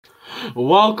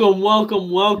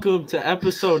Welcome to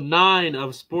episode 9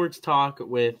 of Sports Talk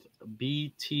with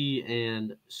BT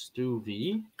and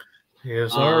Stuvie.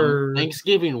 Yes, sir.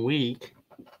 Thanksgiving week.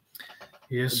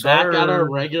 Yes, sir. Back at our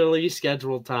regularly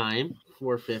scheduled time,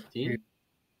 4:50.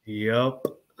 Yep.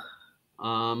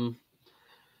 All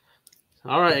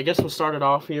right, I guess we'll start it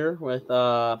off here with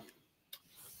college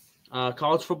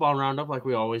football roundup like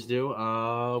we always do.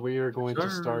 We are going to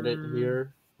start it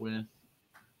here with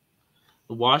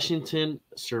Washington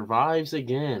survives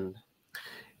again.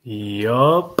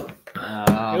 Yup.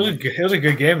 It was a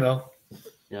good game, though.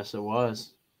 Yes, it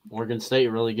was. Oregon State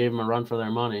really gave them a run for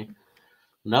their money.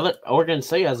 Oregon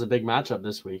State has a big matchup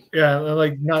this week. Yeah,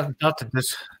 like not to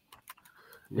this.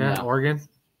 Yeah, Oregon.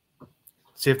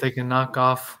 See if they can knock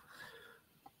off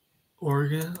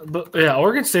Oregon. But yeah,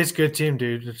 Oregon State's a good team,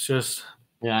 dude. It's just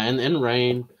and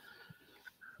rain.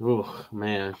 Ooh,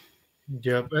 man.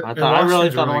 Yep. I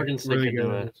really thought Oregon State could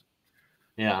do it.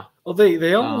 Yeah. Well,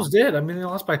 they almost did. I mean, they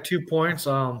lost by 2 points.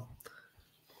 Their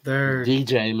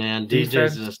DJ, man.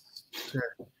 defense, DJ's just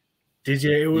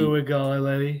DJ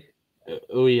Uiagalelei.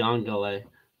 Uiagalelei.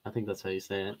 I think that's how you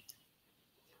say it.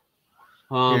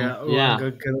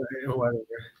 Whatever.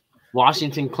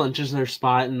 Washington clinches their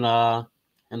spot in the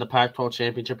Pac-12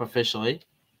 championship officially.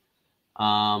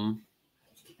 Now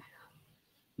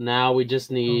we just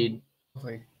need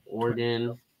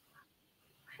Oregon.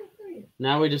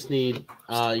 Now we just need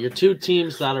your two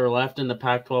teams that are left in the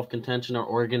Pac-12 contention are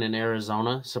Oregon and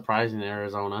Arizona. Surprising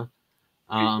Arizona.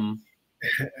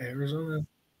 Arizona.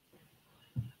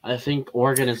 I think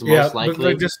Oregon is most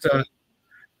likely.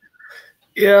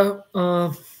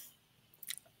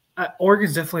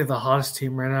 Oregon's definitely the hottest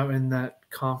team right now in that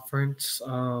conference.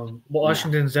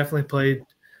 Washington's definitely played.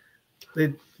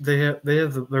 They've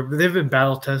been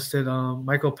battle tested.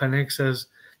 Michael Penix has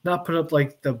not put up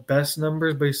like the best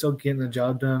numbers, but he's still getting the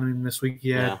job done. And this week he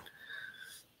had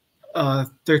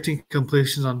 13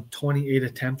 completions on 28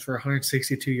 attempts for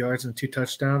 162 yards and 2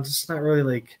 touchdowns. It's not really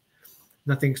like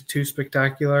nothing too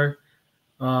spectacular.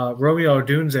 Romeo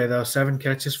Odunze, though, 7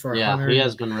 catches for 100. He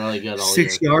has been really good all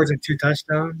 6 yards and 2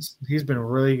 touchdowns. He's been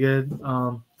really good.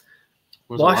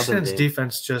 Washington's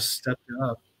defense just stepped it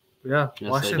up. Yeah,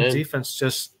 yes, Washington's defense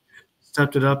just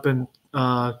stepped it up and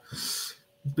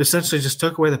essentially just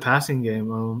took away the passing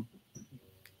game.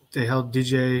 They held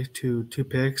DJ to 2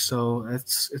 picks, so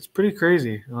it's pretty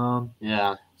crazy.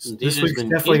 This week's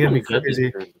definitely going to be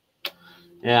crazy.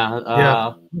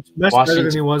 Much better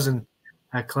than he was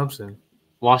at Clemson.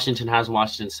 Washington has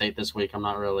Washington State this week. I'm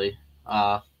not really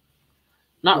as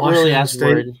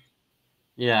worried.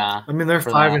 Yeah. I mean, they're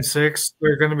 5-6.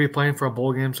 They're going to be playing for a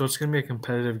bowl game, so it's going to be a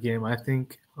competitive game, I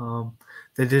think.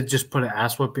 They did just put an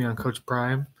ass whooping on Coach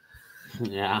Prime.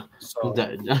 Yeah. So.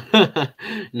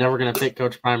 Never going to pick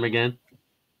Coach Prime again.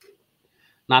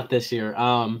 Not this year.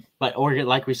 But Oregon,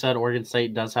 like we said, Oregon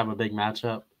State does have a big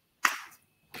matchup.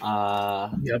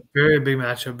 Very big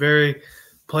matchup. Very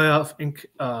playoff.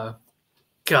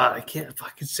 God, I can't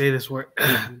fucking say this word.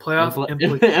 Playoff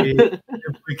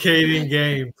implicating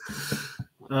game.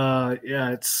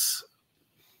 It's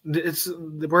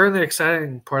we're in the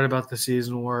exciting part about the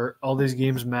season where all these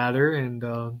games matter,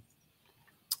 and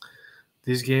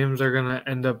these games are going to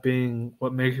end up being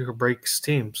what makes or breaks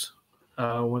teams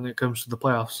when it comes to the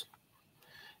playoffs.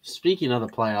 Speaking of the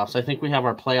playoffs, I think we have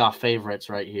our playoff favorites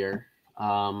right here.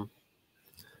 It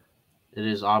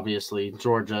is obviously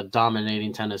Georgia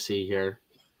dominating Tennessee here.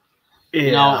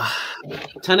 Yeah.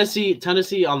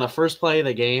 Tennessee on the first play of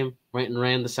the game went and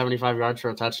ran the 75 yards for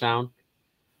a touchdown.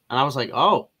 And I was like,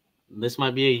 oh, this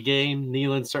might be a game.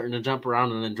 Neyland's starting to jump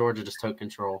around, and then Georgia just took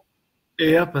control.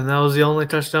 Yep, and that was the only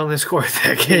touchdown they scored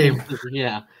that game.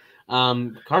 Yeah.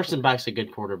 Carson Beck's a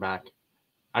good quarterback.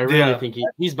 I really think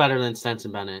he's better than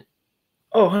Stetson Bennett.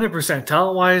 Oh, 100%.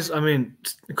 Talent-wise, I mean,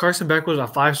 Carson Beck was a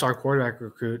 5-star quarterback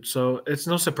recruit, so it's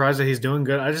no surprise that he's doing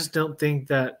good. I just don't think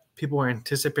that people were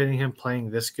anticipating him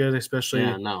playing this good, especially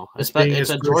it's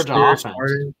a Georgia offense.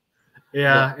 Starting.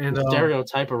 Yeah, and the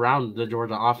stereotype around the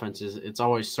Georgia offense is it's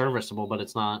always serviceable, but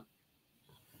it's not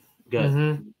good.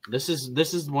 Mm-hmm. This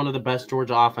is one of the best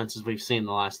Georgia offenses we've seen in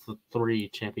the last 3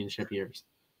 championship years.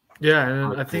 Yeah,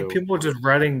 and I think people are just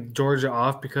writing Georgia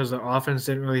off because their offense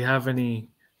didn't really have any,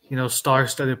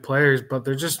 star-studded players, but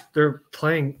they're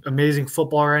playing amazing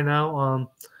football right now.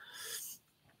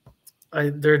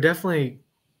 They're definitely.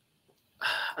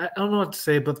 I don't know what to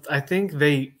say, but I think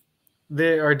they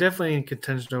are definitely in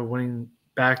contention of winning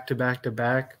back to back to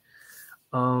back.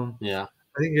 I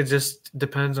think it just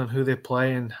depends on who they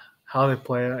play and how they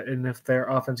play it, and if their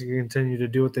offense can continue to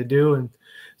do what they do, and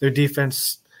their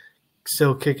defense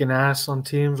still kicking ass on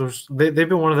teams. They've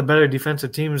been one of the better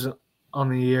defensive teams on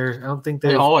the year. I don't think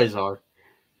they always are.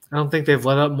 I don't think they've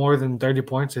let up more than 30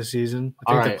 points this season.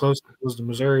 I think the closest was to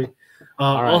Missouri.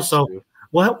 Also, Stu.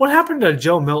 what happened to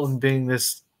Joe Milton being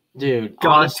this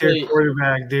god tier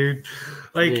quarterback, dude?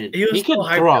 Like he could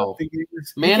throw.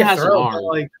 Man has an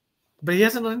arm. But he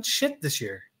hasn't done shit this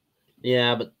year.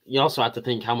 Yeah, but you also have to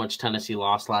think how much Tennessee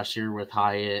lost last year with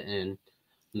Hyatt and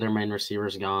their main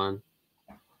receivers gone.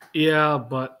 Yeah,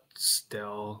 but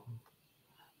still.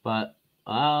 But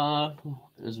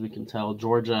as we can tell,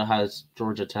 Georgia has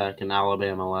Georgia Tech and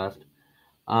Alabama left.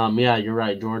 Yeah, you're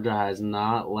right. Georgia has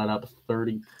not let up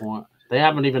 30 points. They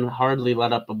haven't even hardly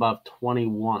let up above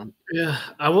 21. Yeah,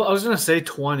 I was going to say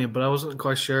 20, but I wasn't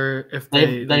quite sure if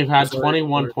they've had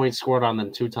 21 points scored on them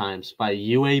 2 times by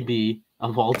UAB,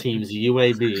 of all teams,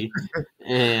 UAB,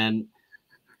 and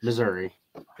Missouri.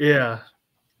 Yeah.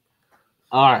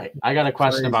 All right, I got a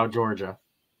question about Georgia.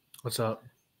 What's up?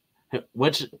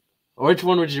 Which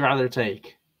one would you rather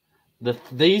take?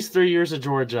 These 3 years of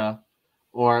Georgia,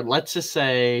 or let's just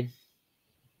say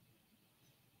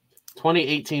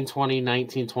 2018,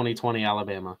 2019, 2020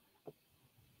 Alabama?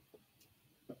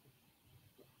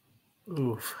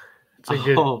 Oof. That's a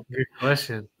good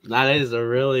question. That is a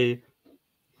really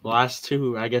last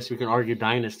 2, I guess we can argue,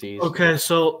 dynasties. Okay,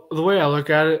 so the way I look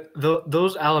at it,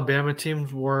 those Alabama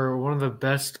teams were one of the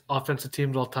best offensive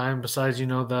teams all time besides,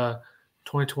 the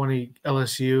 2020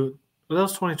 LSU. Well, that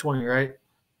was 2020, right?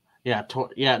 Yeah,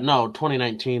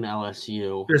 2019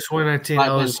 LSU. It's 2019 but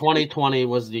LSU. Then 2020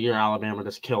 was the year Alabama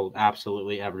just killed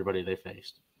absolutely everybody they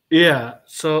faced. Yeah,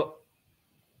 so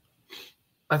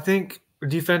I think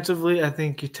defensively,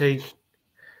 you take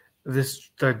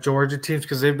the Georgia teams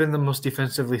because they've been the most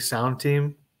defensively sound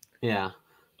team. Yeah.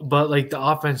 But, the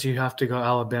offense, you have to go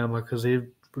Alabama because they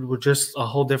were just a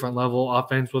whole different level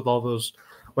offense with all those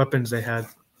weapons they had.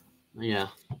 Yeah.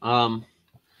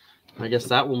 I guess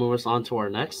that will move us on to our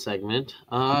next segment.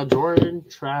 Jordan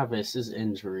Travis's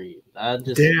injury.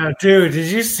 Damn, dude!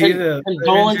 Did you see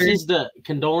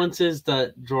condolences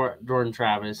to Jordan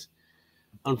Travis?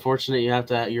 Unfortunate, you have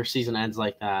to. Your season ends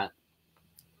like that,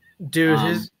 dude.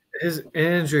 His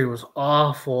injury was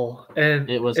awful, and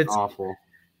it was awful.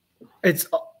 It's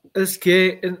this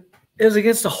game, and it was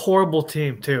against a horrible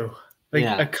team too.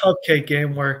 A cupcake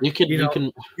game where you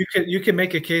can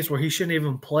make a case where he shouldn't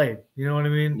even play. You know what I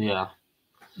mean? Yeah.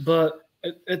 But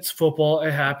it's football.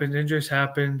 It happens. Injuries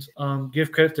happen. Give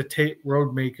credit to Tate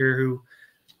Rodemaker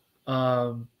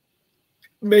who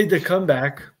made the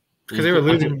comeback because they were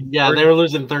losing. Yeah, they were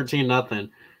losing 13-0.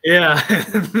 Yeah,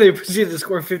 they proceeded to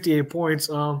score 58 points.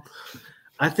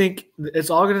 I think it's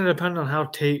all going to depend on how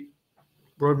Tate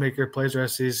Rodemaker plays the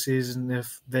rest of the season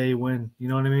if they win. You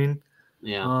know what I mean?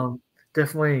 Yeah.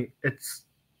 Definitely, it's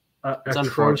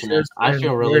unfortunate. I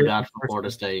feel really bad for Florida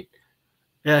State.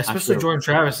 Yeah, especially Jordan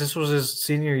Travis. This was his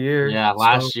senior year. Yeah,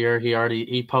 last year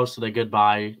he posted a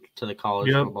goodbye to the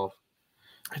college football.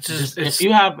 If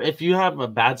you have a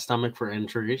bad stomach for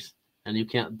injuries and you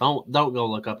can't don't go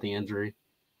look up the injury.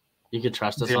 You can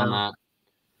trust us on that.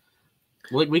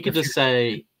 We could just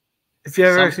say if you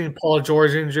ever seen Paul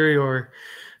George injury or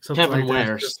something Kevin like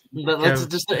Wares.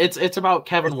 It's about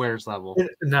Kevin Wares level.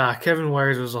 Nah, Kevin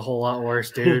Wares was a whole lot worse,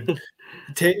 dude.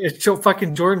 It's so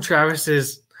fucking Jordan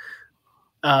Travis's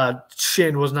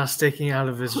chin was not sticking out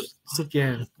of his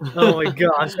skin. Oh my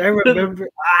gosh, I remember.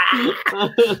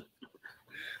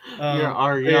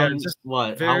 Our young,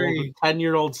 what? How old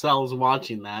 10-year-old selves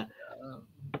watching that?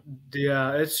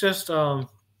 Yeah, it's just Jordan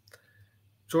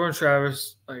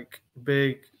Travis,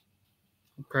 big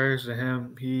prayers to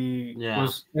him. He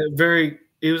was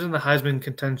he was in the Heisman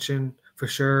contention for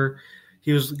sure.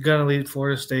 He was gonna lead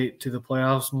Florida State to the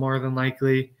playoffs more than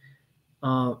likely.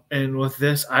 And with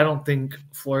this, I don't think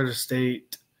Florida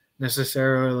State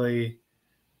necessarily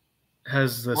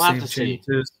has the same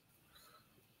chances.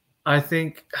 I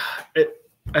think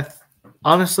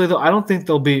honestly, though, I don't think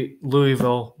they'll beat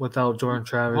Louisville without Jordan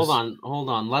Travis. Hold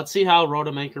on. Let's see how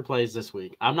Rodemaker plays this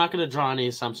week. I'm not going to draw any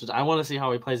assumptions. I want to see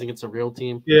how he plays against a real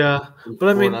team. Yeah, but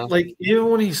I mean, even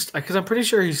when because I'm pretty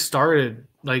sure he started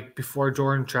before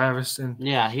Jordan Travis, and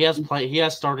he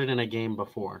has started in a game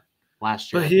before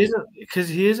last year. But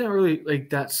he isn't really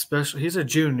that special. He's a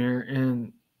junior,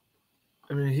 and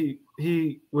I mean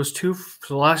he was so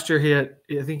last year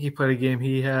I think he played a game.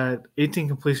 He had 18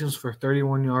 completions for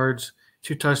 31 yards.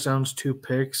 2 touchdowns, 2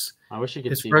 picks. I wish you could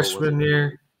his see freshman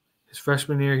year,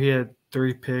 he had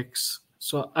 3 picks.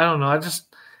 So I don't know.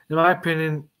 In my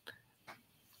opinion,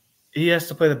 he has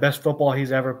to play the best football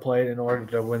he's ever played in order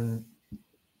to win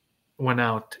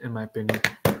out. In my opinion.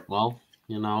 Well,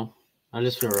 I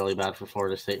just feel really bad for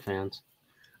Florida State fans.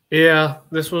 Yeah,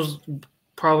 this was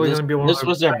probably going to be one this of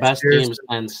was their best team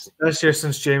since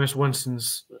Jameis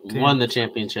Winston's team won the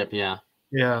championship. Yeah,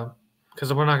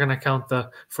 because we're not going to count the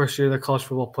first year of the college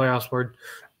football playoffs where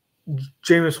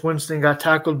Jameis Winston got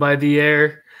tackled by the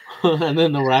air, and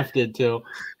then the ref did too.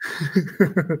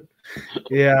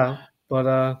 Yeah,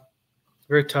 but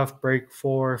very tough break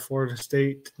for Florida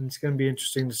State, and it's going to be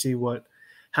interesting to see what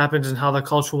happens and how the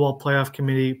college football playoff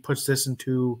committee puts this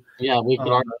into. Yeah, we could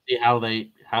already see how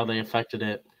they affected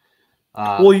it.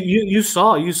 Well, you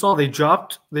saw they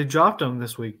dropped them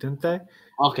this week, didn't they?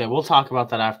 Okay, we'll talk about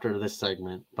that after this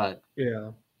segment, but yeah,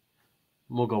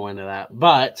 we'll go into that.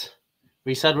 But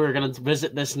we said we were going to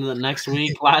visit this in the next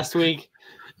week, last week,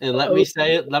 and let me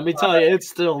tell you, it's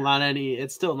still not any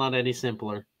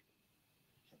simpler.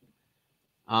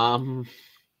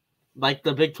 Like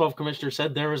the Big 12 commissioner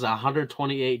said, there was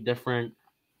 128 different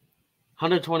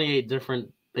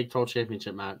Big 12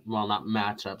 championship not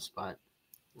matchups, but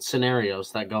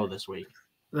scenarios that go this week.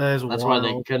 That's wild. Why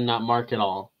they could not mark it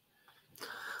all.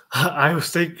 Iowa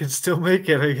State can still make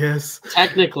it, I guess.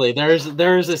 Technically, there is a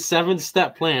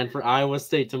 7-step plan for Iowa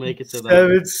State to make it to the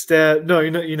 7-step. No,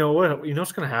 you know what? You know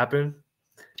what's going to happen?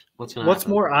 What's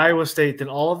more Iowa State than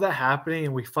all of that happening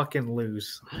and we fucking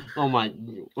lose? Oh my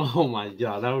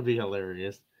God, that would be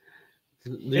hilarious.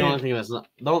 The only thing that's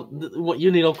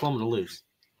you need Oklahoma to lose.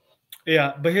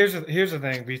 Yeah, but here's the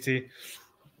thing, BT.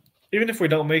 Even if we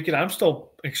don't make it, I'm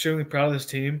still extremely proud of this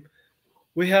team.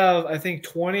 We have, I think,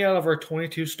 20 out of our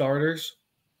 22 starters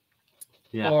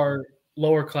are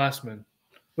lower classmen,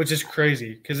 which is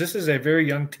crazy because this is a very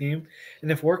young team.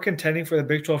 And if we're contending for the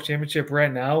Big 12 championship right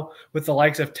now with the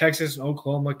likes of Texas and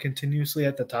Oklahoma continuously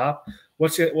at the top,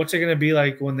 what's it going to be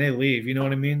like when they leave? You know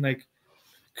what I mean? Like,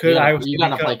 you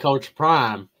got to play Coach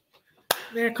Prime.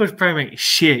 Man, Coach Prime ain't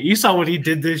shit. You saw what he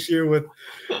did this year with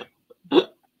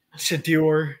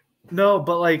Shadeur. No,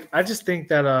 but like I just think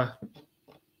that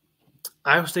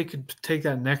Iowa State could take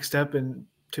that next step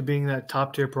into being that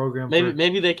top tier program.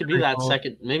 Maybe they could be that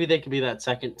second. Maybe they could be that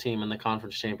second team in the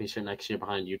conference championship next year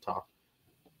behind Utah.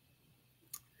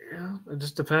 Yeah, it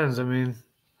just depends. I mean,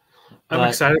 I'm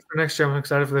excited for next year. I'm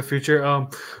excited for the future.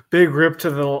 Big rip to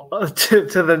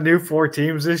the new 4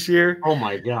 teams this year. Oh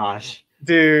my gosh,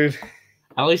 dude!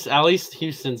 At least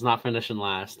Houston's not finishing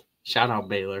last. Shout out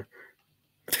Baylor.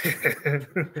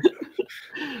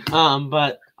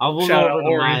 But I will go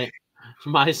over to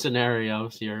my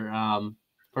scenarios here.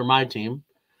 For my team,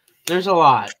 there's a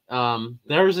lot.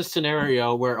 There is a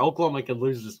scenario where Oklahoma could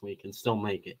lose this week and still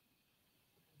make it,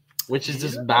 which is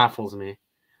just baffles me.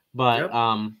 But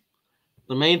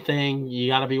the main thing you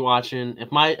got to be watching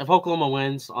if Oklahoma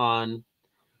wins on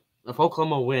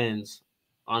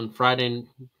Friday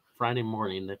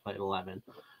morning, they play at 11.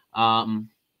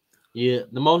 The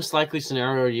most likely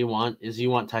scenario you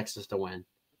want Texas to win.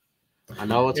 I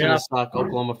know it's going to suck.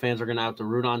 Oklahoma fans are going to have to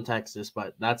root on Texas,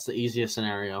 but that's the easiest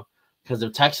scenario. Because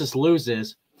if Texas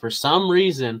loses, for some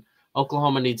reason,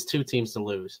 Oklahoma needs 2 teams to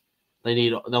lose.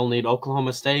 They'll need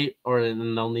Oklahoma State, or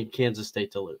then they'll need Kansas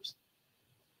State to lose.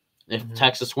 If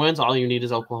Texas wins, all you need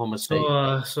is Oklahoma State.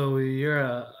 So you're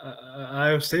an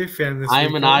Iowa State fan this week. I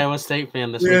am an Iowa State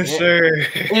fan this week. Yes, sir.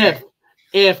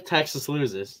 If Texas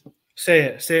loses. Say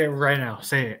it right now.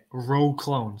 Say it. Roll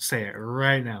clone. Say it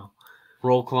right now.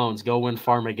 Roll clones. Go win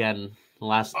Farmageddon.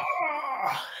 Hashtag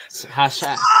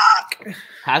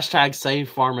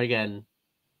save Farmageddon.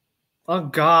 Oh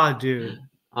God, dude.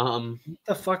 What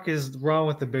the fuck is wrong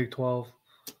with the Big 12?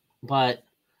 But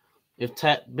if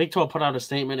Big 12 put out a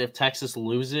statement, if Texas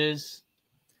loses,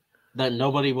 that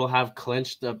nobody will have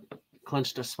clinched a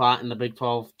spot in the Big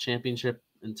 12 championship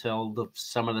until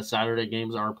some of the Saturday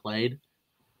games are played.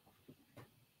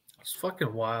 It's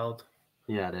fucking wild.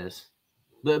 Yeah, it is.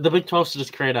 The Big 12 should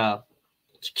just create a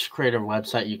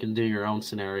website. You can do your own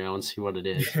scenario and see what it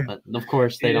is. But of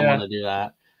course, they don't want to do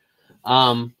that.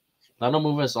 That'll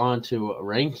move us on to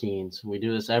rankings. We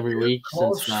do this every week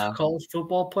since college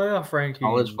football playoff rankings.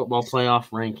 College football playoff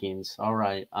rankings. All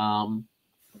right.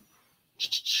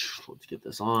 Let's get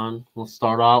this on. We'll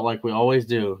start out like we always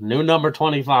do. New number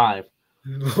 25.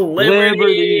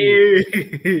 Liberty.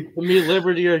 Give me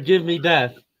liberty or give me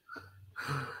death.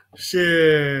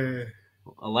 Shit.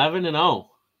 11-0.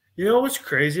 You know what's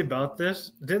crazy about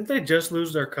this? Didn't they just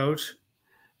lose their coach?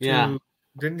 Yeah.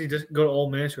 Didn't he just go to Ole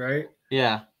Miss, right?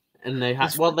 Yeah. And they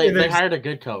hired a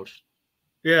good coach.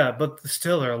 Yeah, but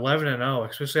still they're 11-0,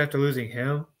 especially after losing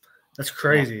him. That's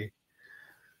crazy.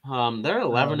 They're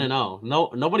 11-0.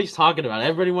 No, nobody's talking about it.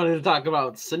 Everybody wanted to talk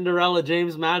about Cinderella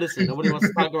James Madison. Nobody wants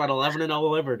to talk about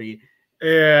 11-0 Liberty.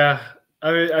 Yeah,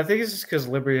 I mean, I think it's just because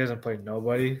Liberty hasn't played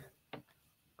nobody.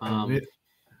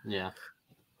 Yeah.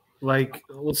 like,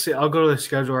 let's see. I'll go to the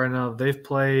schedule right now. They've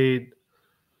played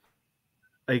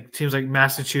like teams like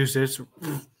Massachusetts,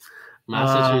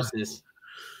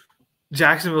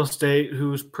 Jacksonville State,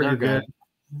 who's pretty good.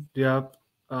 Yep.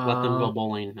 Let them go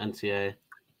bowling, NCAA.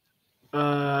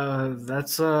 I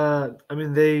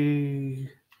mean,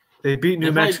 they beat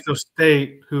New Mexico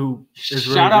State, who is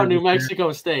shout out New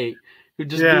Mexico State, who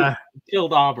just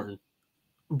killed Auburn.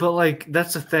 But like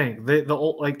that's the thing. They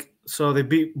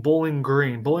beat Bowling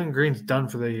Green. Bowling Green's done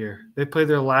for the year. They played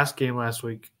their last game last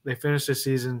week. They finished the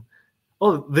season.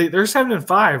 Oh, they're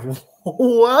 7-5.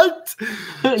 What?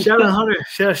 Shout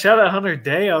out Hunter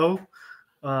Deo.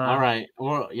 All right.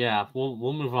 Well, yeah,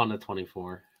 we'll move on to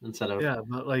 24 instead of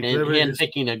but like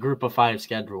picking a group of 5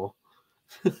 schedule.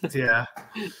 Yeah,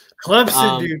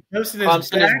 Clemson, dude.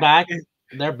 Clemson is back.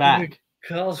 They're back.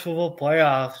 College football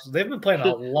playoffs. They've been playing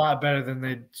a lot better than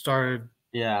they started.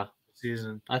 Yeah,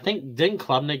 season. I think didn't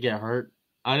Klubnik get hurt?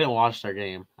 I didn't watch their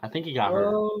game. I think he got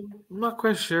hurt. I'm not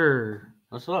quite sure.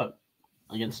 Let's look.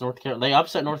 Against North Carolina, they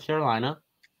upset North Carolina.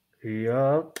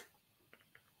 Yep.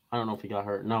 I don't know if he got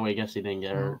hurt. No, I guess he didn't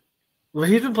get hurt. Well,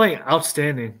 he's been playing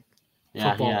outstanding.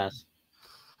 Yeah, football. He has.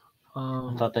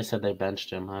 I thought they said they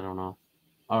benched him. I don't know.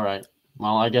 All right.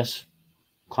 Well, I guess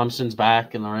Clemson's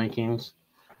back in the rankings.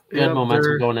 Good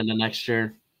momentum going into next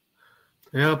year.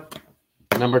 Yep.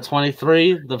 Number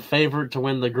 23, the favorite to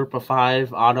win the Group of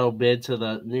 5 auto bid to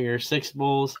the New Year's Six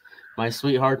Bowls. My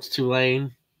sweetheart's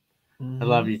Tulane. I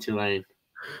love you, Tulane.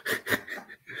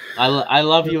 I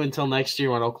love you until next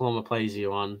year when Oklahoma plays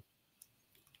you on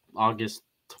August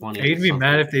 20th. You'd be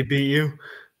mad if they beat you.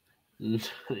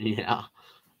 Yeah.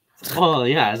 Well,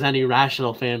 yeah, as any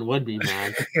rational fan would be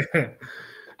mad.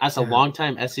 As a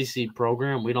longtime SEC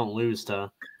program, we don't lose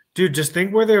to. Dude, just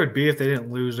think where they would be if they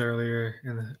didn't lose earlier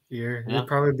in the year. Yeah. They'd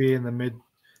probably be in the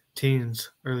mid-teens,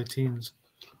 early teens.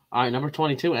 All right, number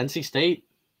 22, NC State.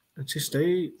 NC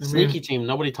State. Sneaky team.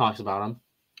 Nobody talks about them.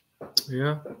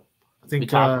 Yeah. I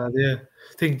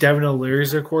think Devin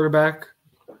O'Leary's their quarterback.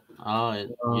 Oh,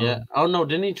 yeah. Oh, no,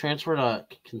 didn't he transfer to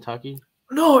Kentucky?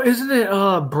 No, isn't it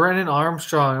Brennan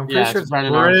Armstrong? I'm pretty sure it's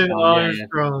Brennan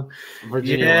Armstrong. Yeah.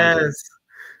 Virginia. Yes.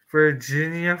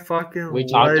 Virginia fucking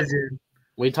legend.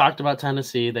 We talked about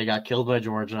Tennessee. They got killed by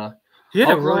Georgia. He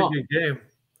had a really good game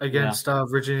against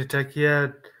Virginia Tech. He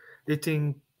had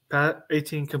 18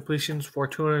 completions for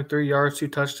 203 yards, 2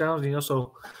 touchdowns. He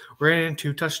also ran in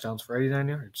 2 touchdowns for 89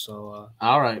 yards. So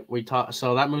all right,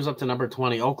 so that moves up to number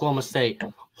 20. Oklahoma State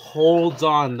holds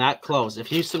on that close. If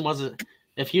Houston was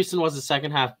a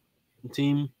second half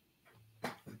team,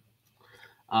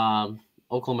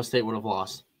 Oklahoma State would have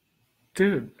lost.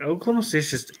 Dude, Oklahoma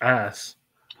State's just ass.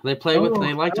 They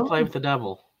like to play with the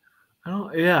devil. I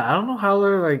don't know how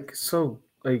they're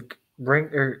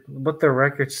ranked or what their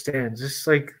record stands. It's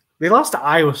like they lost to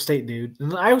Iowa State, dude.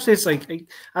 And Iowa State's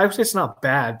not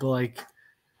bad, but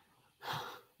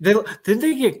didn't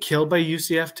they get killed by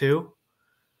UCF too?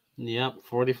 Yep,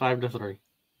 45-3.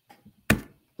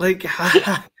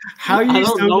 How are you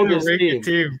still going to rank a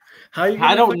team?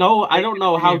 I don't know. I don't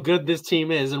know how good this team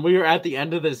is, and we are at the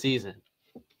end of the season,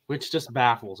 which just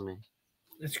baffles me.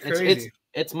 It's crazy.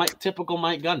 It's typical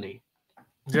Mike Gundy.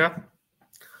 Yeah.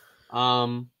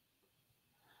 I'm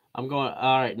going.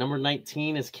 All right, number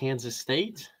 19 is Kansas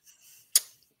State.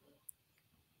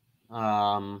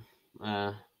 I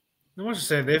want to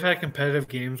say they've had competitive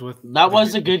games with. That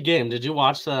was a good game. Did you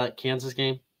watch the Kansas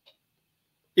game?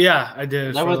 Yeah, I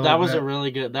did. That was a really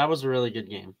good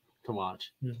game to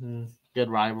watch. Mm-hmm.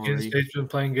 Good rivalry. Kansas State's been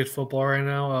playing good football right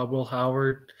now. Will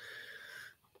Howard.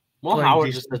 Will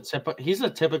Howard he's a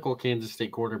typical Kansas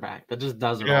State quarterback that just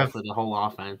does it all for the whole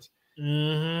offense.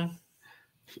 Mm-hmm.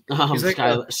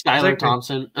 Skylar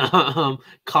Thompson,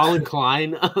 Colin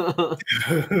Klein.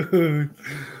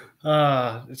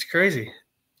 It's crazy.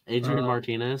 Adrian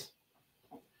Martinez.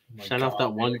 Shout out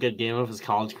that one good game of his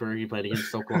college career he played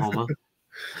against Oklahoma.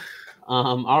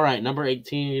 All right, number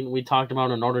 18. We talked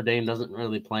about Notre Dame doesn't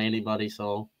really play anybody,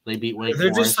 so they beat Wake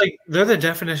Forest. They're just they're the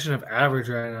definition of average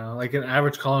right now, like an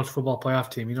average college football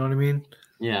playoff team. You know what I mean?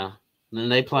 Yeah.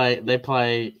 And they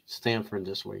play Stanford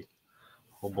this week.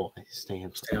 Oh boy,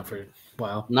 Stanford.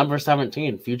 Wow. Number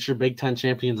 17, future Big Ten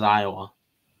champions Iowa.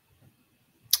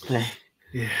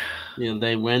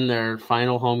 They win their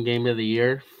final home game of the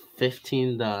year,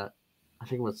 15 to I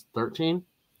think it was 13.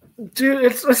 Dude,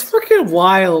 it's freaking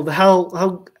wild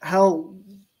how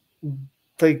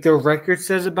their record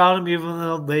says about them, even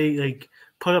though they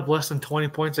put up less than 20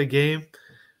 points a game.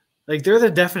 They're the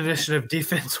definition of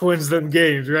defense wins them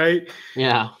games, right?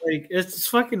 Yeah. It's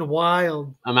fucking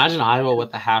wild. Imagine Iowa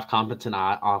with a half competent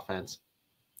offense.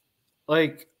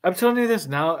 Like, I'm telling you this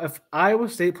now. If Iowa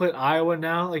State played Iowa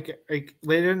now, like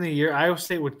later in the year, Iowa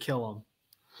State would kill them.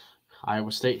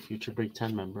 Iowa State, future Big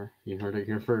Ten member. You heard it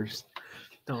here first.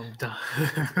 Don't.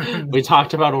 We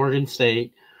talked about Oregon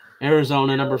State,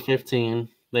 Arizona, number 15.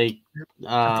 They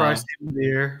surprise team of the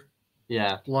year.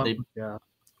 Yeah. Yeah.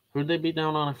 Who'd they beat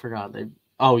down on? I forgot.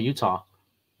 Utah.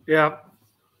 Yeah.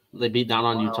 They beat down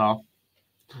on Utah.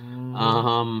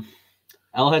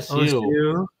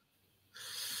 LSU.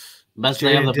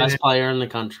 They have the best player in the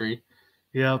country.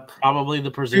 Yep. Probably the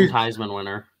presumed Heisman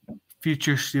winner.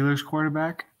 Future Steelers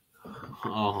quarterback.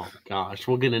 Oh gosh,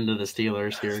 we'll get into the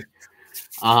Steelers here.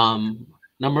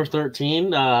 Number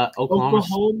 13,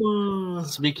 Oklahoma.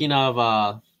 Speaking of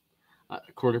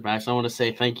quarterbacks, I want to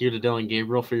say thank you to Dylan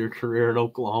Gabriel for your career at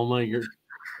Oklahoma.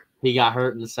 He got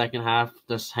hurt in the second half,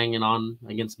 just hanging on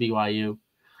against BYU.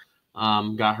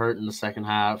 Got hurt in the second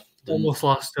half. Almost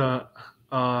lost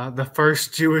the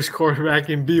first Jewish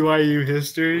quarterback in BYU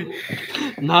history.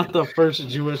 Not the first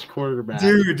Jewish quarterback.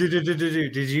 Dude,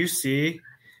 did you see?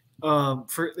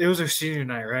 It was our senior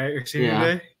night, right? Or senior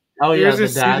day? Oh, yeah. The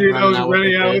dad was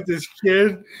running out with his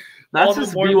kid. That's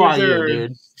his BYU,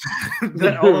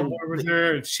 dude. All the Mormons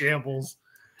are in shambles.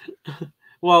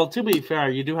 Well, to be fair,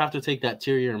 you do have to take that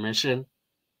 2-year mission.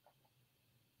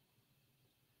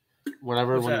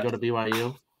 Whatever, when you go to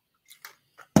BYU.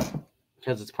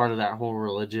 Because it's part of that whole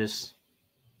religious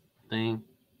thing.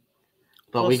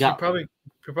 But we probably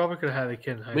could have had a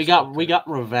kid in high school. We got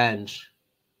revenge.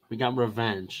 We got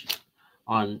revenge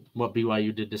on what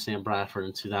BYU did to Sam Bradford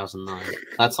in 2009.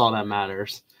 That's all that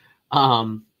matters.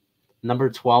 Number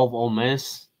 12, Ole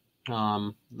Miss.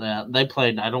 They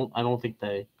played. I don't think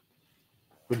they.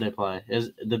 Who'd they play?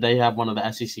 Did they have one of the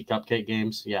SEC Cupcake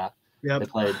games? Yeah. Yep. They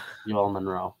played UL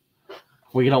Monroe.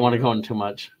 We don't want to go into too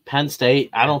much. Penn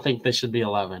State. I don't think they should be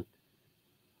 11.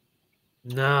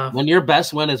 No. When your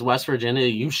best win is West Virginia,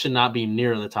 you should not be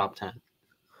near the top 10.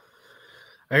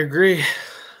 I agree.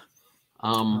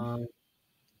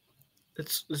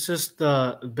 It's just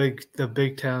the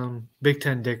Big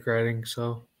Ten dick riding.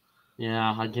 So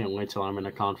yeah, I can't wait till I'm in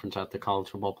a conference at the College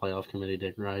Football Playoff Committee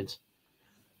dick rides.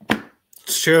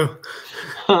 It's true.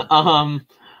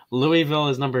 Louisville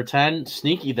is number 10.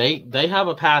 Sneaky. They have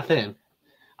a path in.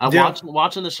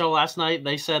 Watching the show last night.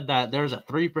 They said that there's a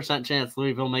 3% chance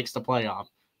Louisville makes the playoff.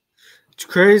 It's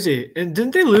crazy. And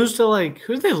didn't they lose to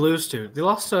who did they lose to? They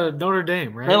lost to Notre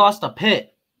Dame, right? They lost to Pitt.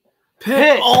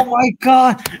 Oh my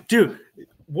god, dude!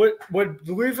 Would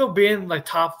Louisville be in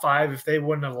top 5 if they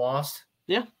wouldn't have lost?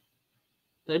 Yeah,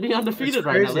 they'd be undefeated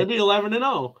right now. They'd be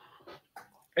 11-0.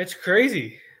 It's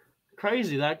crazy.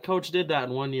 Crazy that coach did that in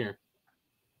 1 year.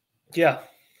 Yeah.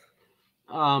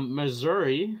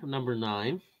 Missouri, number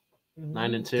 9,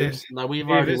 9-2. Now we've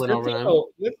already went over them.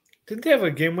 Didn't they have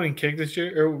a game-winning kick this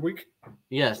year or week?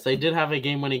 Yes, they did have a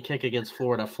game-winning kick against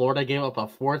Florida. Florida gave up a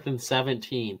 4th and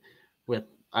 17 with.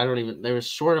 There was a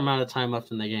short amount of time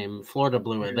left in the game. Florida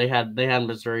blew it. They had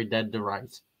Missouri dead to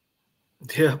rights.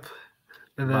 Yep.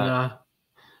 And then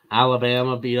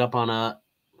Alabama beat up on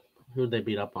who'd they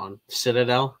beat up on?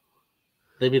 Citadel?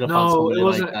 They beat up on somebody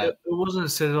like that. It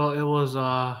wasn't Citadel. It was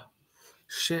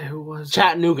who was it?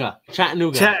 Chattanooga,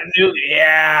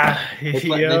 yeah.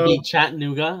 They beat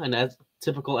Chattanooga, and that's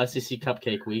typical SEC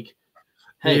Cupcake week.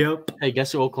 Hey,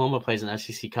 guess who Oklahoma plays in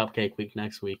SEC Cupcake week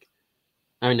next week?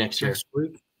 Next year.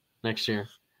 Next year.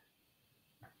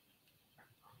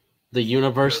 The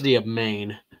University of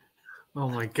Maine. Oh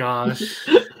my gosh.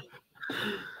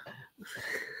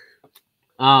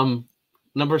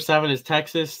 Number 7 is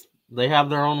Texas. They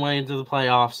have their own way into the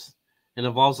playoffs. It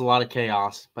involves a lot of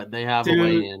chaos, but they have a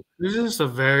way in. This is just a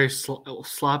very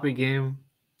sloppy game.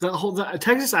 The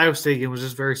Texas Iowa State game was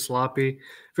just very sloppy.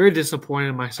 Very disappointed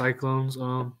in my Cyclones.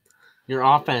 Your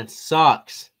offense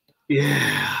sucks.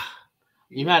 Yeah.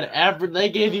 They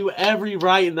gave you every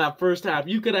right in that first half.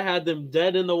 You could have had them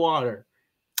dead in the water.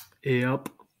 Yep.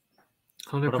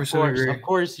 100% agree. Of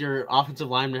course, your offensive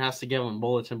lineman has to give them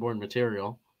bulletin board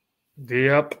material.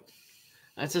 Yep.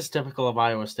 That's just typical of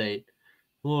Iowa State.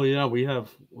 Well, yeah, they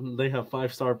have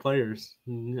 5-star players,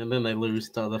 and then they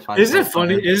lose to the 5-star. Isn't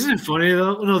it funny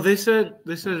though? No, they said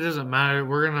it doesn't matter.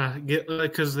 We're gonna get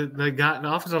because the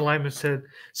offensive lineman said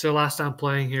last time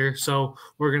playing here, so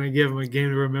we're gonna give them a game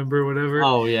to remember, whatever.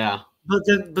 Oh yeah. But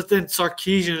then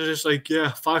Sarkisian is just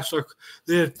 5-star.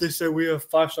 They said we have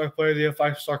 5-star players, they have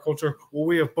 5-star culture. Well,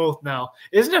 we have both now.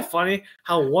 Isn't it funny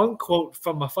how one quote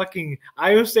from a fucking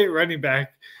Iowa State running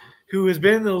back who has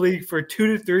been in the league for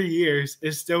 2 to 3 years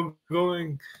is still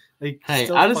going Hey,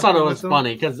 I just thought it was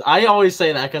funny because I always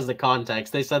say that because of the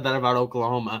context. They said that about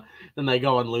Oklahoma, then they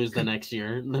go and lose the next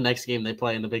year, the next game they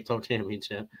play in the Big 12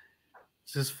 championship.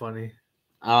 This is funny.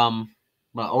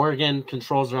 But Oregon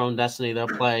controls their own destiny. They'll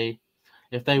play.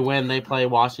 If they win, they play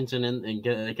Washington and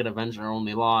they can avenge their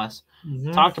only loss.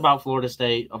 Mm-hmm. Talked about Florida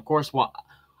State. Of course,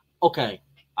 okay.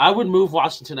 I would move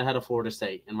Washington ahead of Florida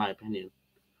State, in my opinion.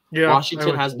 Yeah,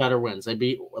 Washington has better wins. They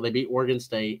beat Oregon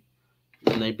State,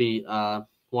 and they beat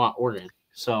Oregon.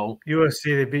 So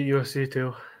USC, they beat USC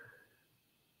too.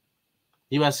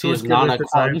 USC is not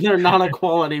they're not a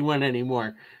quality win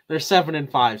anymore. They're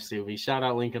 7-5, Stevie. Shout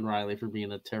out Lincoln Riley for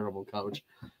being a terrible coach.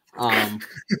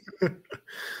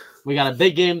 We got a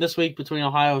big game this week between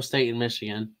Ohio State and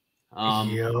Michigan.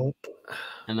 Yep.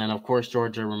 And then, of course,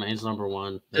 Georgia remains number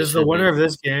one. Is the winner of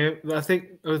this game, I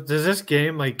think, does this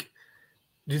game, like,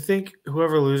 do you think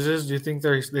whoever loses, do you think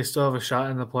they still have a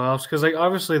shot in the playoffs? Because, like,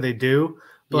 obviously they do.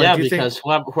 But yeah, because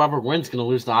whoever wins is going to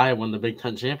lose to Iowa in the Big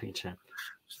Ten championship.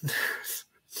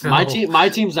 No. My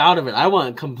team's out of it. I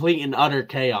want complete and utter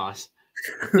chaos.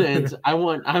 And I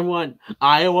want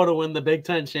Iowa to win the Big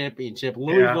Ten championship,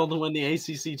 Louisville to win the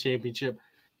ACC championship,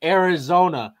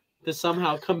 Arizona to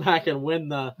somehow come back and win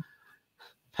the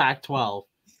Pac-12.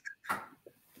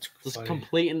 Just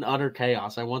complete and utter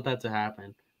chaos. I want that to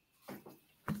happen.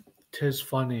 Tis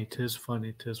funny.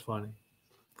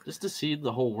 Just to see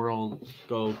the whole world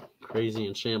go crazy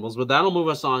in shambles. But that'll move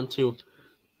us on to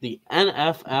the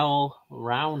NFL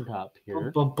roundup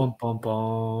here. Bum, bum, bum,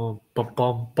 bum, bum,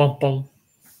 bum, bum, bum.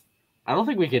 I don't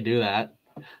think we could do that.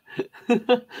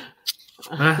 It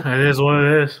is what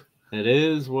it is. It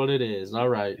is what it is. All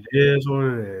right. It is what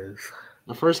it is.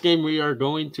 The first game we are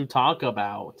going to talk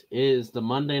about is the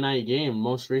Monday night game.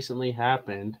 Most recently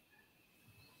happened.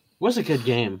 It was a good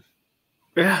game.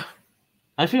 Yeah.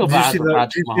 I feel bad for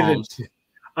Patrick Mahomes.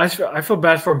 I feel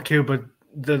bad for him too, but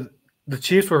the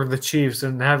Chiefs were the Chiefs,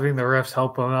 and having the refs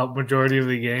help them out majority of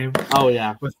the game. Oh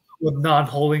yeah, with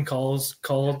non-holding calls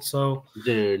called. So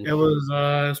dude, it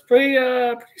was pretty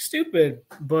stupid.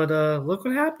 But look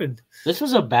what happened. This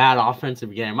was a bad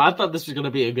offensive game. I thought this was going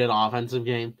to be a good offensive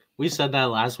game. We said that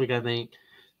last week, I think.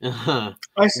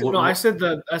 I said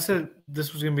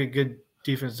this was going to be a good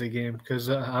defensive game because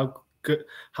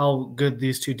how good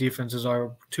these two defenses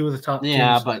are. Two of the top teams.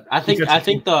 Yeah, but I think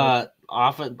the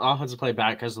offensive play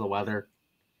back because of the weather.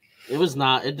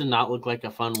 It did not look like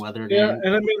a fun weather game. Yeah,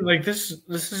 and I mean, like this is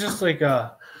just like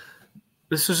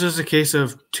this is just a case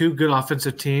of two good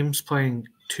offensive teams playing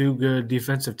two good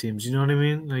defensive teams. You know what I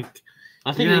mean? Like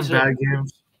I think these bad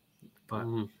games, but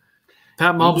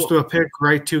Pat Mahomes threw a pick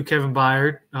right to Kevin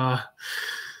Byard.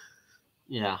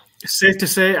 Yeah, safe to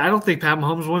say, I don't think Pat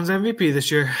Mahomes wins MVP this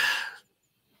year.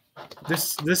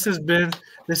 This has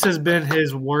been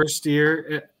his worst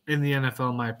year in the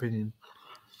NFL, in my opinion.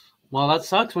 Well, that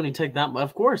sucks when you take that.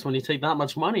 Of course, when you take that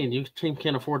much money and your team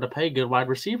can't afford to pay good wide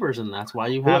receivers, and that's why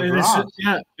you have and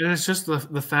it's just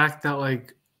the fact that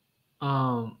like,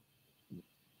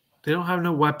 they don't have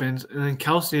no weapons, and then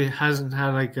Kelsey hasn't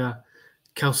had like a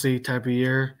Kelsey type of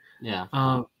year. Yeah.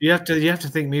 You have to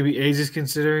think maybe age is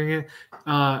considering it.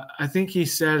 I think he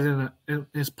said in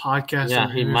his podcast.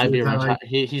 Yeah, he might be retired.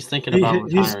 He's thinking about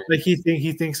retiring.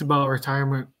 He thinks about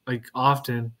retirement like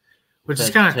often, which is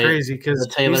kind of crazy because the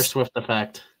Taylor Swift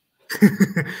effect.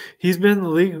 He's been in the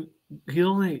league.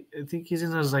 I think he's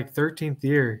in his like 13th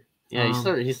year. Yeah,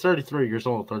 he's 33 years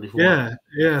old, 34.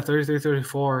 Yeah, 33,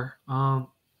 34.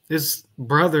 His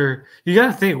brother, you got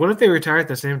to think, what if they retire at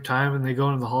the same time and they go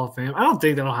into the Hall of Fame? I don't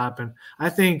think that'll happen. I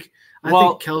think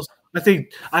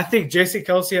Jason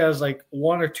Kelsey has like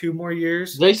 1 or 2 more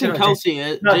years. Not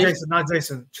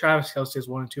Jason. Travis Kelsey has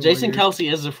 1 or 2 more years. Jason Kelsey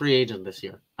is a free agent this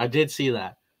year. I did see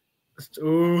that.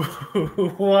 Ooh,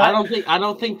 what? I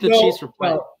don't think the Chiefs were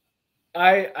playing.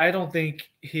 I don't think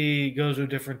he goes to a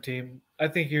different team. I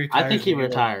think he retires. I think he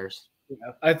retires. Yeah,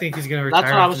 I think he's going to retire.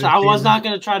 That's what I was not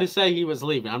going to try to say he was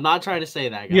leaving. I'm not trying to say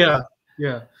that, guys.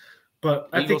 Yeah. But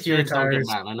I think he retires.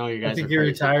 I know you guys. I think he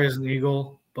retires an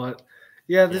Eagle. But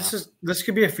this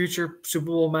could be a future Super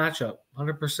Bowl matchup,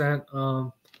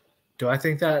 100%. Do I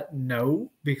think that? No,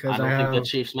 because I don't think the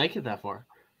Chiefs make it that far.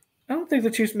 I don't think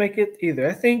the Chiefs make it either.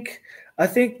 I think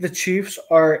the Chiefs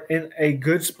are in a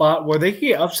good spot where they can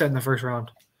get upset in the first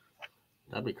round.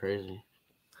 That'd be crazy.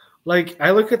 Like, I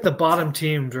look at the bottom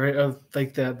teams, right, of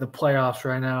like the playoffs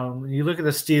right now. You look at the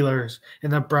Steelers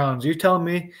and the Browns. You're telling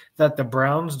me that the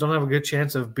Browns don't have a good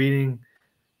chance of beating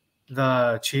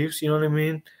the Chiefs? You know what I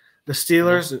mean? The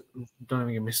Steelers, don't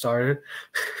even get me started.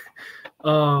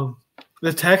 The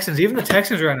Texans, even the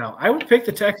Texans right now. I would pick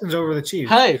the Texans over the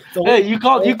Chiefs. You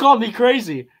called me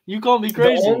crazy. You called me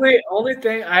crazy. The only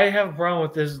thing I have a problem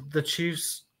with is the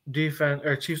Chiefs defense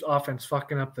or Chiefs offense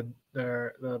fucking up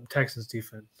the Texans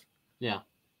defense. Yeah.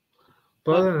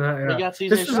 But other than that, they got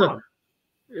CJ Stroud.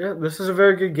 Yeah, this is a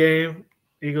very good game.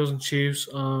 Eagles and Chiefs.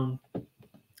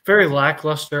 Very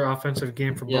lackluster offensive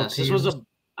game for both teams. This was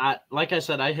like I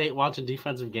said, I hate watching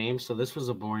defensive games, so this was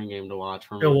a boring game to watch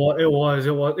for me. It was.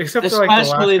 Except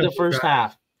especially for the first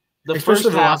half. The first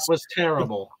half was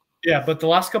terrible. Yeah, but the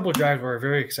last couple of drives were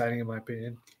very exciting in my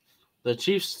opinion. The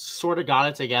Chiefs sort of got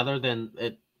it together.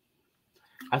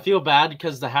 I feel bad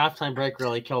because the halftime break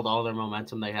really killed all their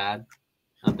momentum they had.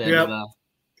 At the end of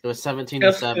it was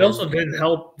 17-7. It also didn't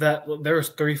help that there was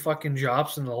 3 fucking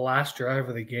drops in the last drive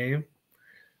of the game.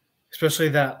 Especially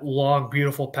that long,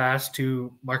 beautiful pass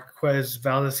to Marquez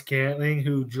Valdes-Scantling,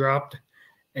 who dropped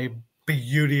a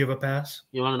beauty of a pass.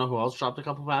 You want to know who else dropped a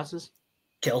couple passes?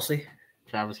 Travis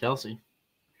Kelce.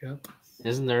 Yep.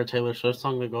 Isn't there a Taylor Swift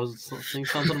song that goes sing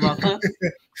something about that?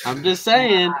 I'm just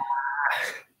saying.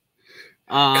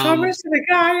 Coming to the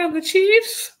guy on the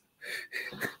Chiefs.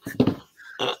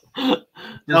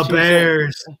 The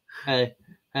Bears. Hey,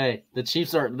 the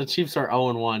Chiefs are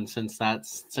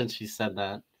 0-1 since she said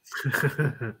that.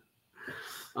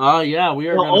 Yeah, we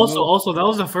are. Well, also, that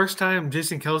was the first time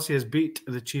Jason Kelce has beat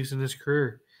the Chiefs in his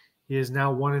career. He is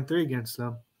now 1-3 against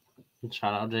them.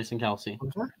 Shout out Jason Kelce.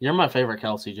 Okay. You're my favorite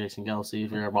Kelce, Jason Kelce.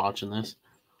 If you're watching this,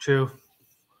 true.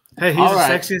 Hey, he's the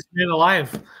sexiest man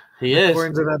alive. He is,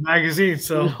 according to that magazine.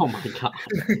 So, oh my god.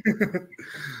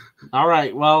 All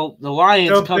right, well, the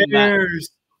Lions come back.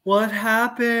 What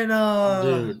happened?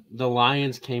 Dude, the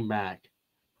Lions came back.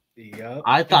 Yep.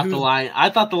 I thought the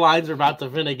Lions were about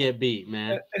to get beat,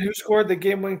 man. And who scored the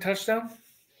game-winning touchdown?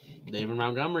 David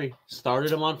Montgomery.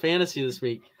 Started him on fantasy this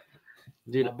week.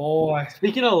 Dude, oh boy.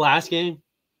 Speaking of the last game,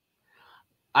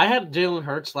 I had Jalen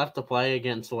Hurts left to play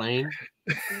against Lane.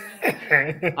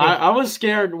 I was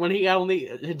scared when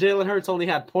Jalen Hurts only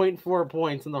had 0.4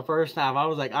 points in the first half. I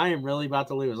was like, I am really about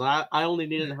to lose. I only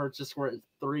needed Hurts to score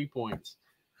 3 points.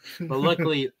 But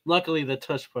luckily the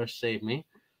tush push saved me.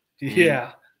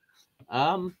 Yeah.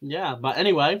 Yeah, but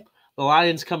anyway, the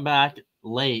Lions come back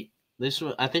late.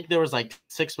 I think there was like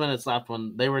 6 minutes left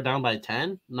when they were down by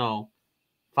 10. No,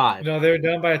 5. No, they were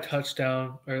down by a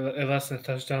touchdown or less than a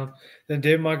touchdown. Then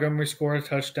David Montgomery scored a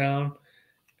touchdown,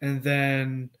 and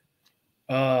then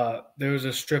there was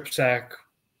a strip sack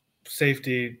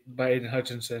safety by Aiden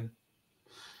Hutchinson.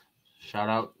 Shout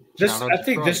out! I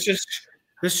think this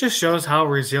just shows how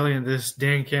resilient this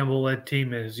Dan Campbell-led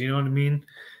team is. You know what I mean?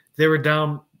 They were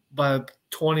down by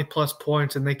 20 plus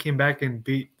points, and they came back and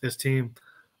beat this team.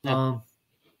 Yeah.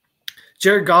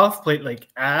 Jared Goff played like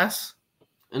ass.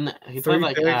 And he played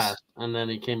like ass, and then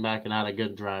he came back and had a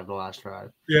good drive, the last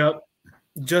drive. Yep.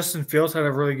 Justin Fields had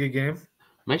a really good game.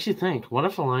 Makes you think, what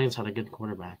if the Lions had a good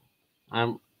quarterback?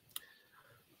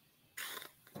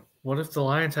 What if the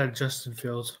Lions had Justin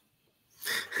Fields?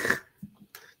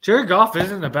 Jared Goff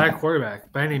isn't a bad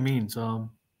quarterback by any means. I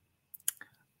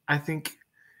think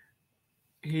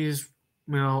he's,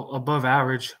 above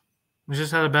average. He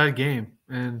just had a bad game,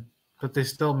 but they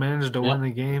still managed to win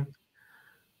the game.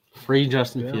 Free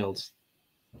Justin Fields.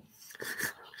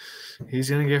 He's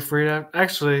gonna get freed out.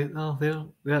 Actually, no, they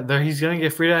don't. Yeah, he's gonna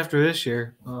get freed after this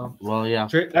year. Well, yeah.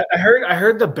 I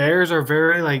heard the Bears are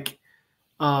very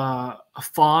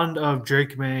fond of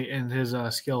Drake May and his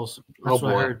skills. That's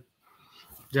what I heard.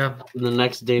 Yeah. The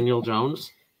next Daniel Jones.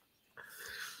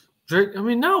 Drake. I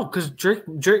mean, no, because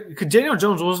Daniel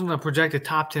Jones wasn't a projected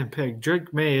top 10 pick.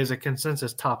 Drake May is a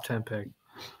consensus top 10 pick.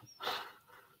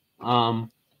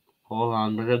 Hold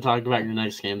on, we're gonna talk about your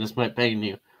next game. This might pain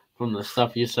you from the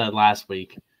stuff you said last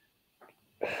week.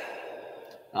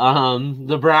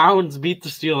 The Browns beat the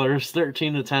Steelers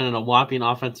 13-10 in a whopping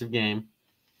offensive game.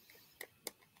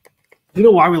 You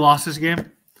know why we lost this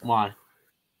game? Why?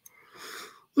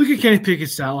 Look at Kenny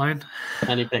Pickett's stat line.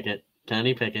 Kenny Pickett.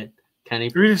 Read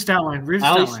his stat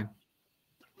line.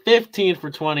 15 for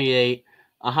 28,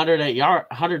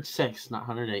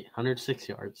 106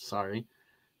 yards. Sorry.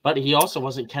 But he also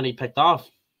wasn't Kenny picked off.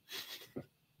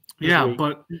 Yeah,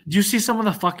 but do you see some of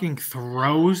the fucking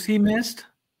throws he missed?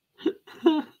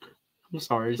 I'm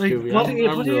sorry, Scooby. Buddy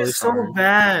is so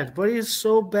bad. Buddy is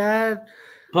so bad.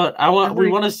 But we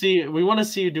want to see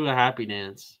you do a happy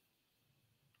dance.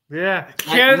 Yeah.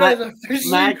 Canada's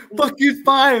officially fucking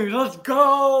fired. Let's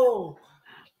go.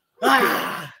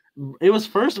 It was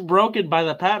first broken by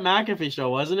the Pat McAfee show,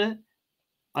 wasn't it?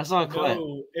 I saw a clip.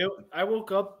 No, I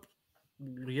woke up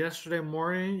yesterday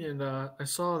morning and I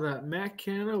saw that Matt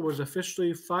Canada was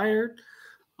officially fired.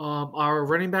 Our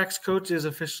running backs coach is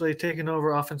officially taking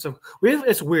over offensive.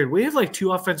 It's weird. We have like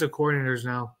 2 offensive coordinators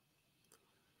now.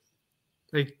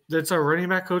 Like that's our running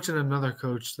back coach and another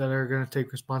coach that are going to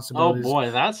take responsibilities. Oh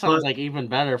boy, that sounds like even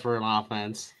better for an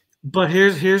offense. But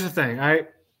here's the thing.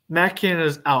 Matt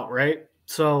Canada's out, right?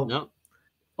 So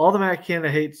all the Matt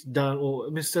Canada hate's done. Well,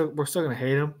 we're still going to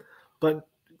hate him, but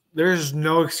there's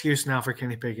no excuse now for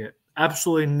Kenny Pickett.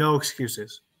 Absolutely no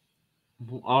excuses.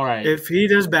 All right. If he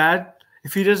does bad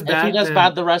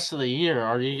the rest of the year,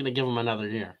 are you going to give him another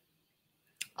year?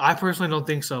 I personally don't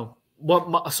think so.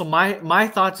 My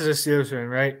thoughts as a Steelers fan,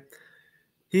 right?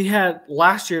 He had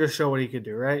last year to show what he could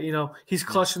do, right? You know, he's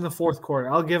clutched in the fourth quarter.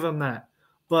 I'll give him that.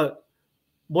 But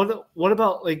what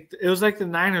about it was like the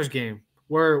Niners game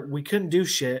where we couldn't do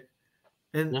shit,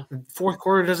 and the fourth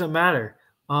quarter doesn't matter.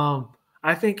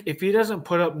 I think if he doesn't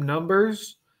put up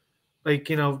numbers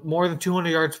more than 200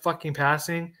 yards fucking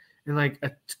passing and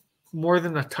more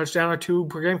than a touchdown or two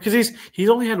per game, because he's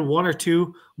only had one or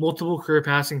two multiple career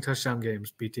passing touchdown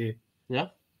games. BT, yeah,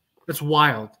 that's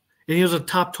wild. And he was a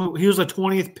he was a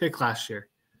 20th pick last year.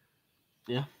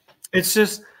 Yeah, it's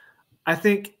just I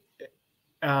think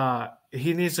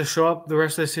he needs to show up the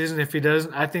rest of the season. If he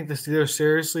doesn't, I think the Steelers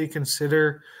seriously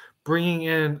consider bringing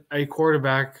in a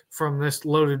quarterback from this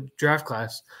loaded draft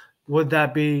class. Would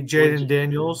that be Jaden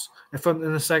Daniels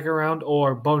in the second round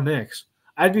or Bo Nix?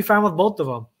 I'd be fine with both of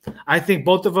them. I think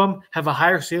both of them have a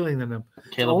higher ceiling than him.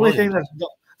 The only thing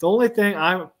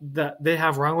that they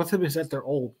have wrong with him is that they're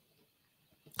old.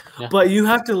 Yeah. But you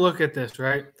have to look at this,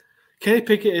 right? Kenny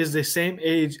Pickett is the same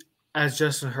age as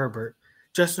Justin Herbert.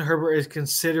 Justin Herbert is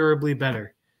considerably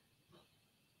better.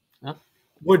 Yeah.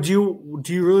 Do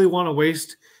you really want to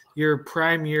waste your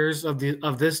prime years of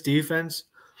this defense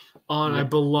on a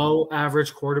below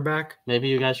average quarterback? Maybe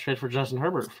you guys trade for Justin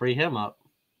Herbert, free him up.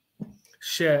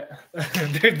 Shit.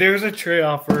 There's a trade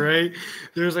offer, right?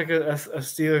 There's a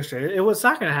Steelers trade. It was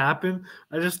not going to happen.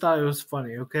 I just thought it was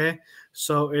funny, okay?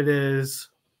 So it is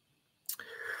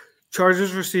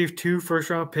Chargers receive 2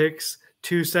 first-round picks,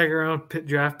 2 second-round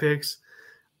draft picks,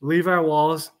 Levi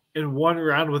Wallace, and 1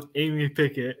 round with Amy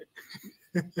Pickett.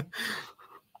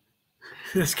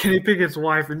 That's Kenny Pickett's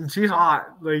wife, and she's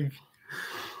hot.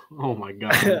 Oh, my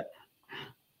God.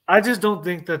 I just don't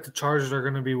think that the Chargers are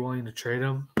going to be willing to trade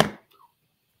him.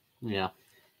 Yeah.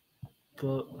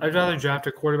 But I'd rather draft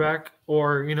a quarterback,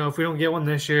 or, if we don't get one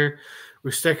this year,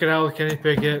 we stick it out with Kenny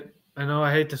Pickett. I know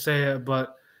I hate to say it,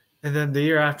 and then the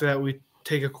year after that, we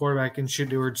take a quarterback and shoot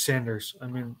George Sanders. I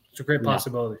mean, it's a great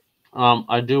possibility.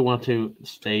 I do want to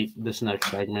state this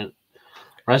next segment.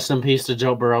 Rest in peace to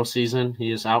Joe Burrow's season.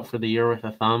 He is out for the year with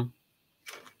a thumb.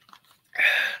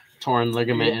 Torn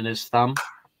ligament in his thumb.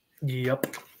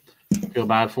 Yep. Feel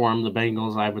bad for him. The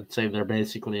Bengals, I would say they're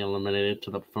basically eliminated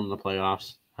from the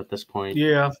playoffs at this point.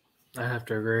 Yeah, I have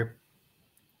to agree.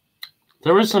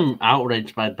 There was some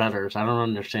outrage by bettors. I don't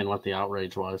understand what the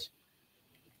outrage was.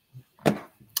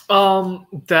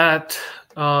 That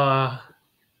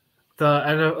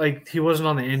he wasn't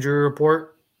on the injury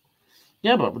report.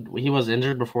 Yeah, but he was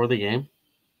injured before the game.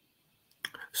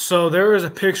 So there was a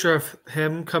picture of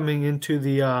him coming into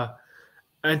the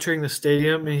entering the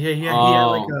stadium, and he had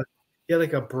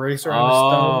like a brace around his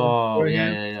thumb. Oh,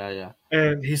 yeah.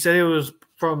 And he said it was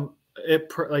from it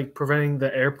preventing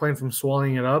the airplane from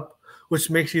swelling it up, which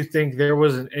makes you think there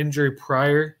was an injury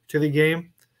prior to the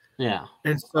game. Yeah.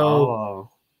 And so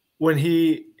when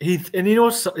he and you know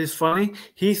what's funny?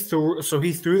 He threw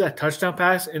that touchdown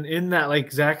pass, and in that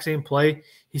exact same play,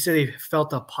 he said he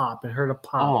felt a pop and heard a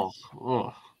pop.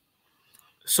 Oh.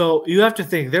 So you have to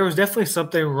think there was definitely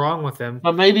something wrong with him.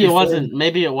 But maybe it wasn't.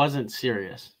 Maybe it wasn't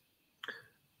serious.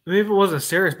 Maybe it wasn't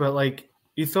serious, but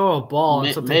you throw a ball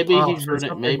and something. Maybe he heard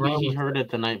it. Maybe he heard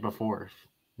it the night before.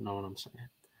 You know what I'm saying?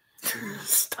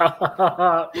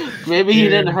 Stop. Maybe he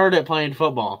didn't heard it playing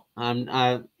football.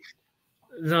 No,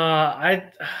 I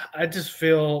just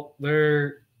feel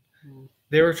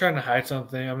they were trying to hide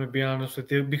something. I'm gonna be honest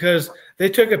with you, because they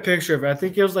took a picture of it. I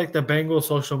think it was the Bengals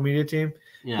social media team.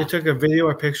 Yeah. They took a video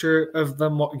or picture of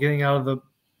them getting out of the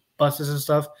buses and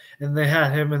stuff, and they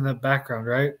had him in the background,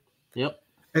 right? Yep.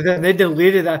 And then they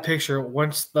deleted that picture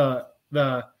once the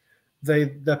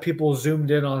people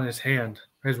zoomed in on his hand,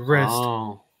 his wrist.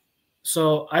 Oh.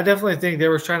 So I definitely think they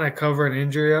were trying to cover an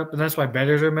injury up, and that's why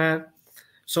bettors are mad.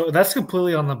 So that's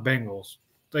completely on the Bengals.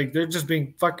 They're just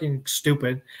being fucking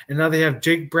stupid. And now they have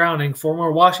Jake Browning, former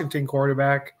Washington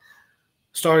quarterback,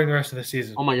 starting the rest of the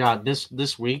season. Oh my God!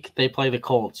 This week they play the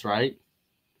Colts, right?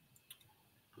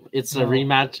 It's a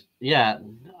rematch. Yeah.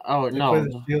 Oh they play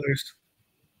the Steelers.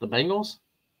 The Bengals?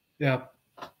 Yeah.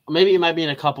 Maybe it might be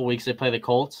in a couple weeks they play the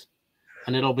Colts,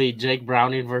 and it'll be Jake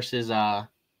Browning versus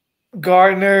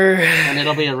Gardner, and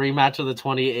it'll be a rematch of the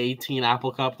 2018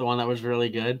 Apple Cup, the one that was really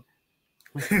good.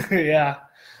 Yeah.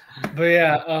 But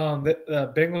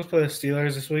the Bengals play the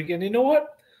Steelers this week, and you know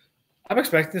what? I'm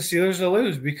expecting the Steelers to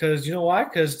lose because you know why?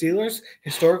 Because Steelers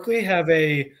historically have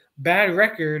a bad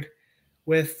record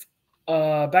with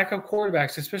backup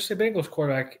quarterbacks, especially Bengals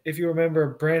quarterback. If you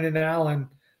remember Brandon Allen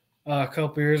a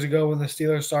couple years ago when the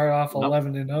Steelers started off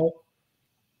 11-0.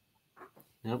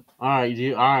 Yep. All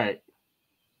right.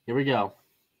 Here we go.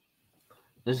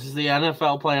 This is the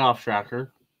NFL playoff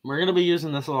tracker. We're going to be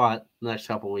using this a lot the next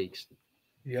couple weeks.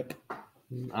 Yep.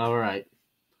 All right.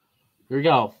 Here we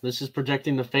go. This is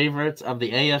projecting the favorites of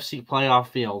the AFC playoff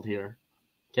field here.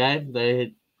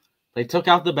 Okay? They took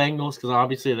out the Bengals because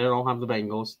obviously they don't have the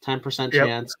Bengals. 10%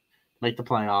 chance to make the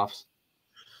playoffs.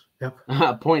 Yep.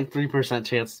 0.3%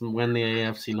 chance to win the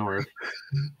AFC North.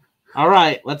 All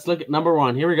right. Let's look at number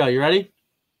 1. Here we go. You ready?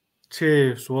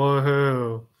 Chiefs.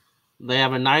 Woohoo. They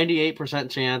have a 98%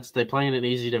 chance. They play in an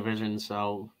easy division,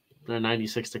 so they're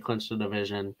 96 to clinch the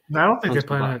division. I don't think they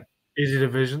play in an easy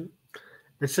division.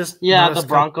 It's just the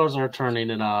Broncos are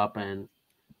turning it up, and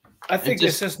I think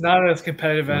it's just not as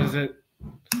competitive as it.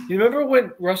 You remember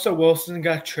when Russell Wilson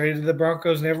got traded to the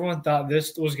Broncos, and everyone thought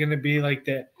this was going to be like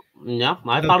that? Yeah,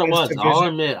 I thought it was. Division. I'll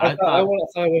admit, I thought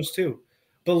it was too.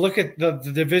 But look at the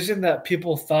division that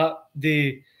people thought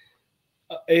the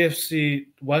AFC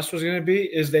West was going to be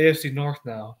is the AFC North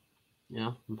now.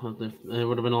 Yeah, it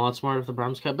would have been a lot smarter if the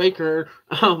Browns kept Baker.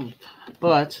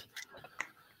 But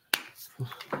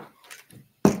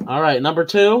all right, number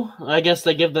 2. I guess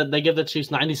they give the Chiefs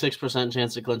 96%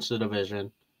 chance to clinch the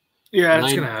division. Yeah,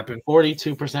 it's going to happen.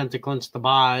 42% to clinch the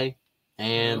bye,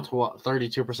 and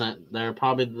 32%.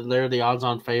 They're the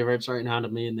odds-on favorites right now to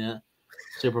be in the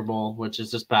Super Bowl, which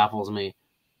just baffles me.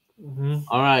 Mm-hmm.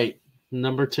 All right,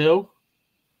 number 2.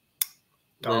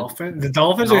 The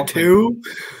Dolphins are 2.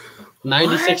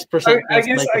 96%. I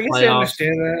guess I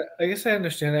understand that. I guess I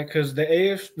understand that because the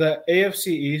AFC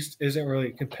East isn't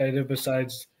really competitive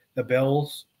besides the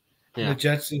Bills. Yeah. The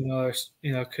Jets,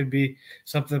 could be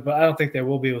something, but I don't think they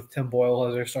will be with Tim Boyle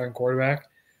as their starting quarterback.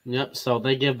 Yep. So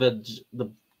they give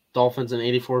the Dolphins an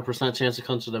 84% chance to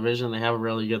clinch the division. They have a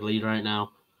really good lead right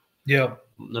now. Yeah.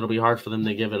 It'll be hard for them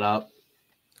to give it up.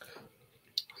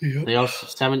 Yep. They also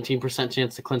 17%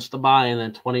 chance to clinch the bye, and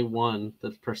then 21%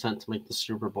 to make the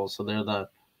Super Bowl. So they're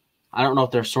I don't know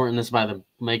if they're sorting this by the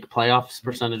make playoffs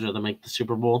percentage or the make the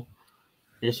Super Bowl.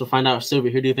 I guess we'll find out soon.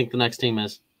 But who do you think the next team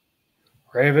is?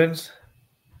 Ravens.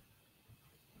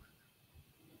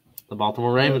 The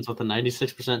Baltimore Ravens with a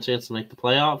 96% chance to make the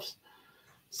playoffs,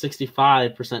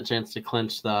 65% chance to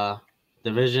clinch the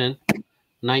division,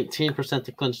 19%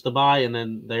 to clinch the bye, and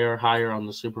then they are higher on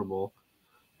the Super Bowl.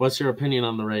 What's your opinion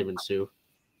on the Ravens, Sue?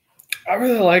 I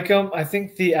really like them. I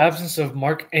think the absence of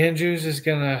Mark Andrews is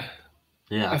going to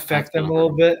affect them a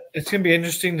little bit. It's going to be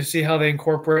interesting to see how they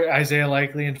incorporate Isaiah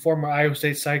Likely and former Iowa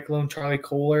State Cyclone Charlie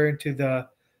Kohler into the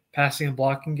passing and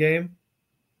blocking game.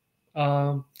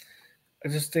 I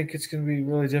just think it's going to be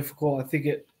really difficult. I think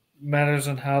it matters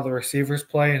on how the receivers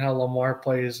play and how Lamar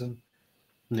plays.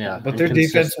 But their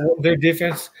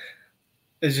defense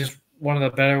is just one of the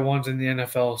better ones in the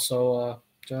NFL. So,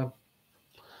 John.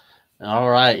 All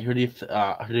right, who do you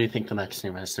think the next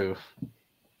team is, Sue?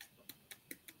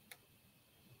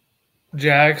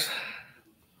 Jags.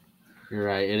 You're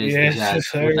right. It is the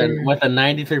Jags with a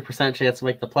 93% chance to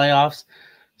make the playoffs,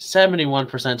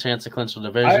 71% chance to clinch the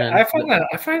division. I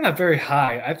find that very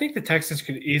high. I think the Texans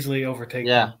could easily overtake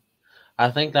them. I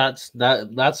think that's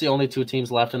the only 2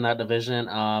 teams left in that division.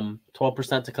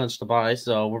 12% to clinch the bye,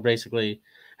 so we're basically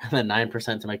and then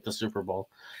 9% to make the Super Bowl.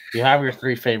 You have your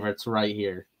 3 favorites right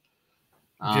here.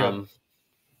 All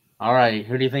right,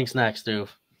 who do you think's next, Doof?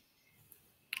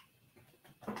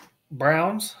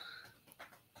 Browns.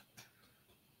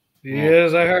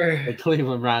 Yes, I heard. The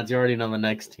Cleveland Browns. You already know the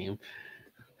next team.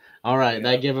 All right,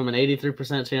 that give them an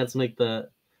 83% chance to make the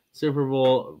Super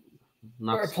Bowl.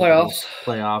 Not playoffs.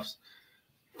 Playoffs.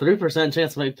 3%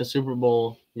 chance to make the Super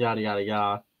Bowl. Yada, yada,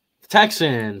 yada. The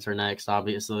Texans are next,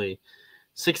 obviously.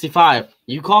 65.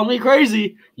 You called me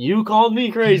crazy.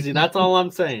 That's all I'm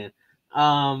saying.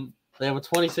 They have a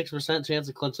 26% chance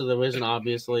to clinch the division,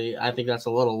 obviously. I think that's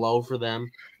a little low for them.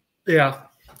 Yeah,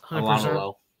 100%. A lot of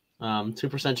low.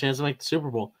 2% chance to make the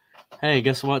Super Bowl. Hey,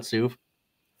 guess what, Sue?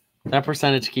 That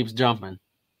percentage keeps jumping.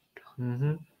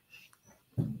 Mm-hmm.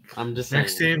 I'm just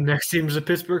saying. Next team is the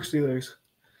Pittsburgh Steelers.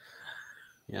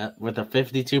 Yeah, with a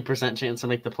 52% chance to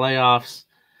make the playoffs,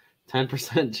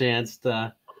 10% chance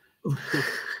to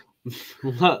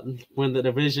win the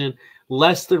division,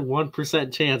 less than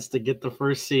 1% chance to get the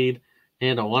first seed,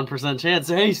 and a 1% chance.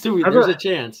 Hey, Stewie, there's a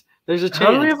chance. There's a chance.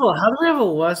 How do we have a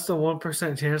less than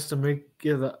 1% chance to make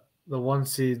the 1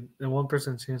 seed and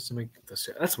 1% chance to make the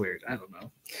seed? That's weird. I don't know.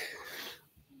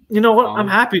 You know what? I'm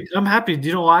happy. Do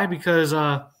you know why? Because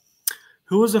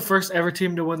who was the first ever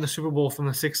team to win the Super Bowl from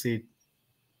the 6th seed?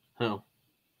 Who?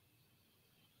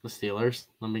 The Steelers,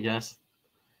 let me guess.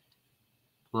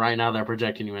 Right now, they're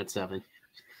projecting you at 7.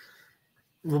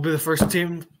 We'll be the first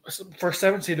 7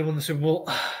 seed to win the Super Bowl.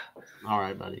 All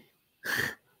right, buddy.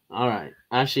 All right.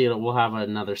 Actually, we'll have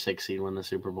another 6 seed win the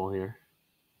Super Bowl here.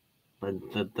 But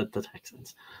the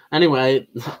Texans. Anyway,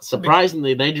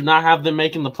 surprisingly, they do not have them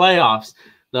making the playoffs.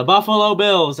 The Buffalo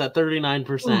Bills at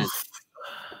 39%.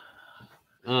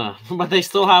 But they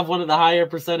still have one of the higher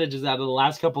percentages out of the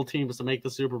last couple teams to make the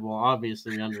Super Bowl.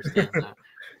 Obviously, we understand that.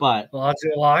 But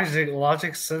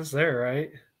logic sense there,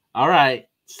 right? All right,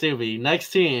 Stevie.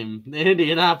 Next team, the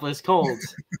Indianapolis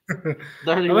Colts.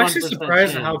 I'm actually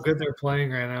surprised at how good they're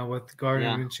playing right now with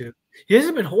Gardner Minshew. He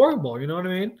hasn't been horrible. You know what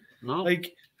I mean? No.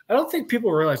 Like, I don't think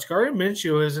people realize Gardner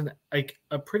Minshew is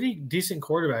a pretty decent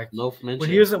quarterback. No, when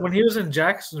he was in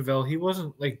Jacksonville, he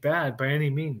wasn't bad by any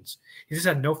means. He just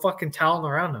had no fucking talent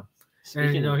around him.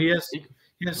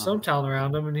 He has some talent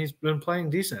around him, and he's been playing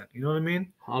decent. You know what I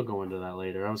mean? I'll go into that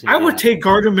later. I would take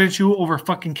Gardner Minshew over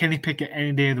fucking Kenny Pickett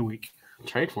any day of the week.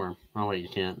 Trade for him. Oh wait, you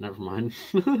can't. Never mind.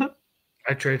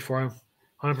 I trade for him,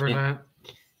 100%. Yeah.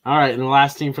 All right, and the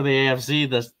last team for the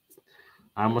AFC,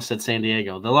 I almost said San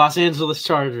Diego. The Los Angeles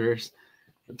Chargers,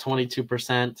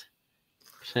 22%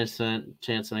 chance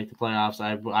to make the playoffs.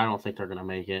 I don't think they're going to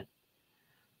make it.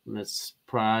 And that's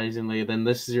surprisingly. Then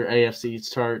this is your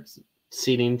AFC chart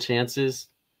seeding chances.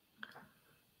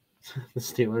 The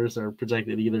Steelers are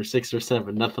projected either 6 or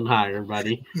 7. Nothing higher,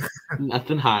 buddy.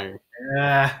 Nothing higher.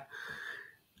 Yeah.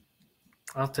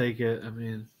 I'll take it. I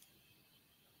mean,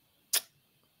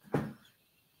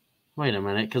 wait a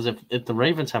minute, because if the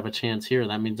Ravens have a chance here,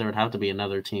 that means there would have to be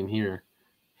another team here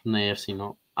from the AFC.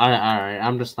 No, all right,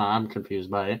 I'm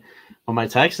confused by it. Well, my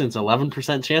Texans,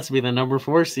 11% chance to be the number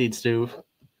 4 seed, Stu.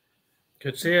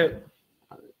 Could see it.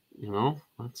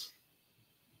 That's.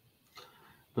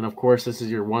 Then of course this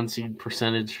is your 1 seed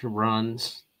percentage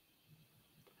runs.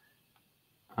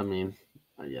 I mean,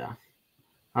 yeah.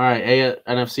 All right,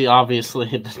 NFC, obviously,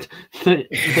 the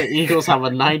Eagles have a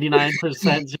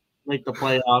 99% to make the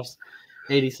playoffs,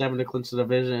 87% to clinch the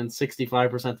division, and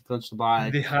 65% to clinch the bye.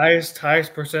 The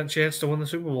highest percent chance to win the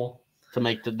Super Bowl.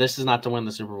 This is not to win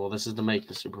the Super Bowl. This is to make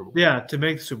the Super Bowl. Yeah, to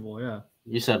make the Super Bowl, yeah.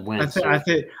 You said win. I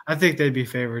think they'd be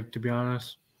favored, to be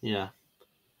honest. Yeah.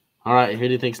 All right, who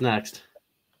do you think's next?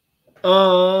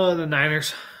 The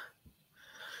Niners.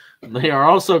 They are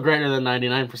also greater than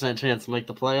 99% chance to make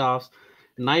the playoffs.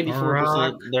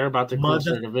 94%, they're about to clinch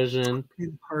their division.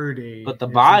 Party. But the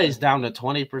bye is down to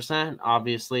 20%,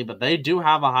 obviously. But they do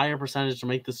have a higher percentage to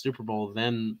make the Super Bowl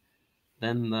than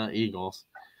the Eagles.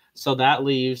 So that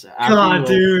leaves. God,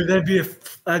 dude,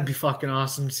 that'd be fucking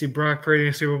awesome to see Brock Purdy in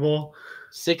a Super Bowl.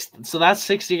 So that's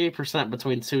 68%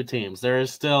 between 2 teams. There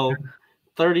is still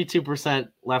 32%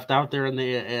 left out there in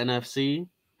the NFC.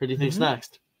 Who do you think's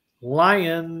next?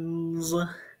 Lions.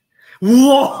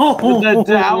 Whoa! The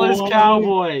Dallas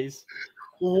Cowboys.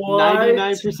 What?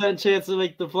 99% chance to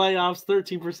make the playoffs,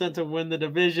 13% to win the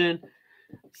division,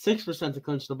 6% to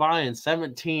clinch the bye, and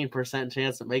 17%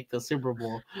 chance to make the Super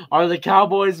Bowl. Are the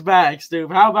Cowboys back, Stu?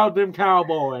 How about them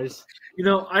Cowboys?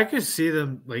 I could see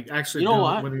them actually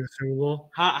winning the Super Bowl.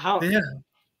 How? Yeah.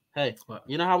 Hey,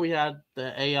 you know how we had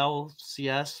the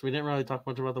ALCS? We didn't really talk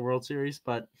much about the World Series,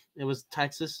 but it was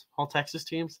Texas, all Texas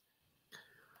teams.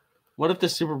 What if the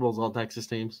Super Bowl's all Texas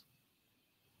teams?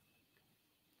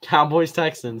 Cowboys,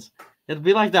 Texans. It'd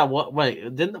be like that.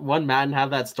 Wait, didn't one Madden have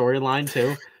that storyline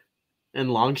too? In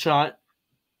Long Shot?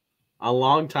 A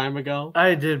long time ago?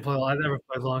 I never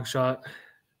played Long Shot.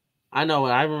 I know.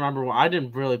 I remember. I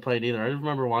didn't really play it either. I just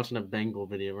remember watching a Bengal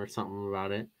video or something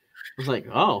about it. I was like,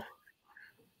 oh.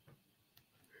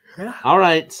 Yeah. All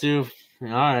right, Stu. All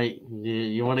right.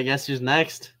 You want to guess who's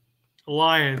next?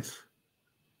 Lions.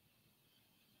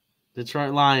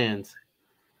 Detroit Lions.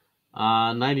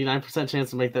 99%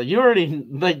 chance to make that.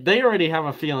 They already have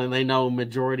a feeling they know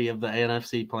majority of the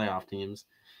NFC playoff teams.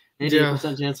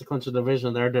 88% chance to clinch a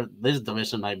division. This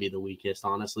division might be the weakest,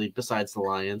 honestly, besides the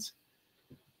Lions.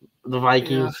 The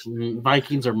Vikings. Yeah.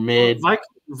 Vikings are mid.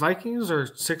 Vikings are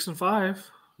 6-5.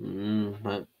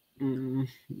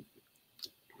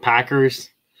 Packers.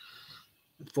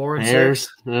 4-6.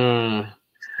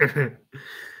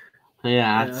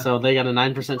 Yeah, so they got a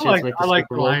 9% chance to make the Super Bowl. I like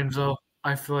the Lions, though.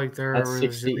 I feel like they're... That's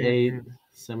 68,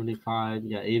 75,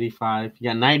 you got 85, you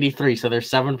got 93, so there's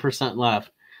 7%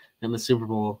 left in the Super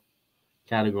Bowl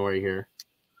category here.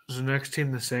 Is the next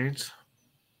team the Saints?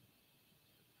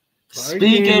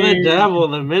 Speak of the devil,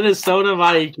 the Minnesota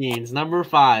Vikings, number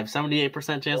 5,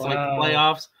 78% chance to make the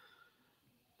playoffs.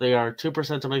 They are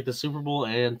 2% to make the Super Bowl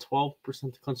and 12%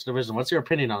 to clinch the division. What's your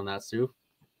opinion on that, Stu?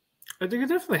 I think it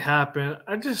definitely happened.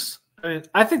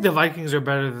 I think the Vikings are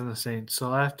better than the Saints,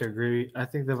 so I have to agree. I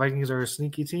think the Vikings are a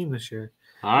sneaky team this year.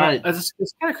 All right. It's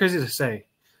kind of crazy to say.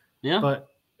 Yeah. But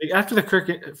after the Kirk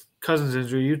Cousins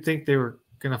injury, you'd think they were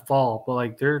gonna fall,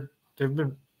 but they've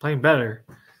been playing better.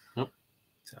 Yep.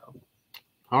 So.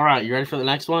 All right, you ready for the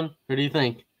next one? Who do you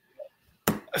think?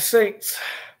 Saints.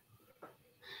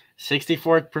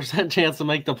 64% chance to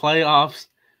make the playoffs.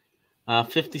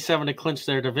 57 to clinch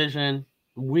their division.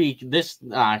 Weak. This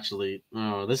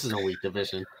is a weak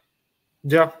division.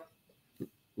 Yeah.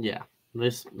 Yeah. They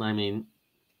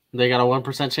got a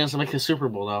 1% chance to make the Super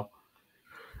Bowl, though.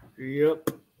 Yep.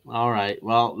 All right.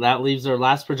 Well, that leaves our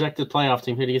last projected playoff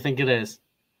team. Who do you think it is?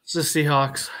 It's the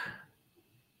Seahawks.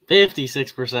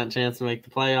 56% chance to make the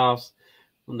playoffs.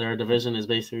 Their division is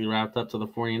basically wrapped up to the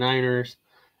 49ers,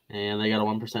 and they got a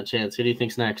 1% chance. Who do you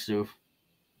think's next, Sue?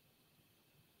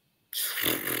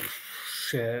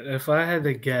 Shit. If I had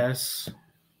to guess.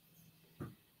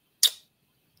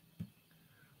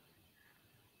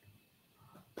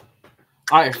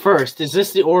 All right, first, is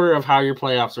this the order of how your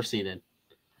playoffs are seeded?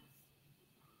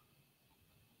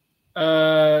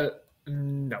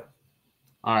 No.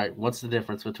 All right, what's the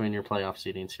difference between your playoff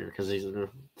seedings here? Because these are the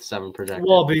 7 projected.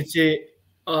 Well, BT,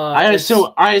 I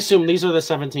assume these are the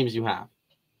 7 teams you have.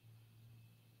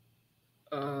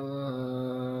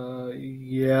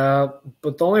 Yeah,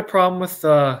 but the only problem with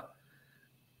the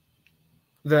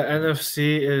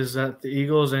NFC is that the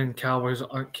Eagles and Cowboys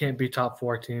can't be top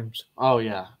 4 teams. Oh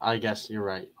yeah, I guess you're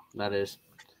right. That is.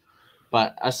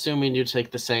 But assuming you take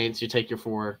the Saints, you take your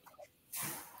 4.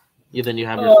 Then you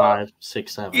have your 5,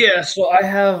 6, 7. Yeah, so I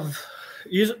have.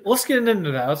 Let's get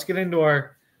into that. Let's get into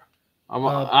our.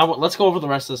 Let's go over the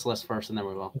rest of this list first, and then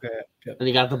we will. Okay. Yep. Then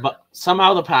you got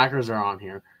somehow the Packers are on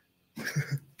here.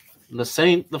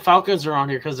 The Falcons are on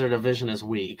here because their division is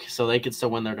weak, so they could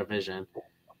still win their division.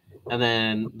 And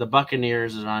then the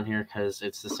Buccaneers is on here because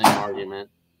it's the same argument,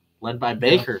 led by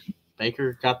Baker. Yeah.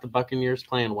 Baker got the Buccaneers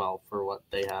playing well for what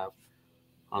they have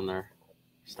on their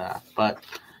staff. But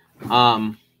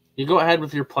you go ahead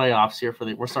with your playoffs here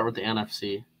we'll start with the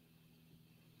NFC.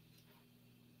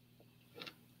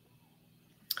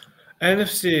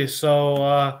 NFC.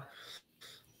 So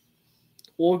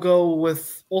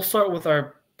we'll start with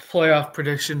our playoff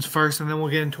predictions first, and then we'll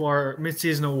get into our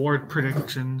midseason award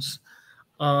predictions.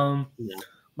 My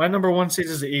number 1 seed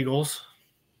is the Eagles.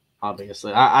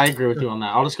 Obviously, I agree with you on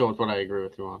that. I'll just go with what I agree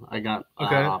with you on. I got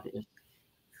obvious.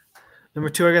 Number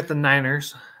 2, I got the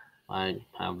Niners. I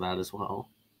have that as well.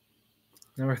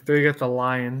 Number 3, I got the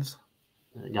Lions.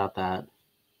 I got that.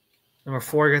 Number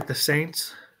 4, I got the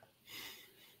Saints.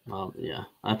 Yeah.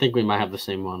 I think we might have the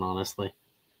same one, honestly.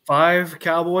 5,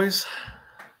 Cowboys.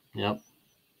 Yep.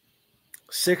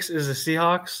 6 is the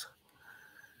Seahawks.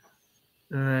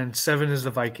 And then 7 is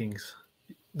the Vikings.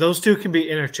 Those 2 can be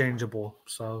interchangeable.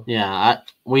 So yeah, I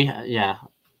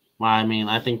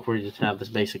think we just have this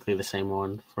basically the same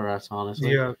one for us,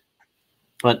 honestly. Yeah.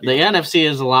 But the NFC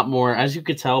is a lot more, as you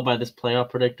could tell by this playoff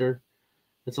predictor,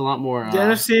 it's a lot more. The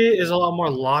NFC is a lot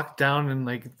more locked down, and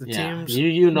the teams. The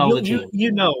team.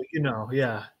 You know,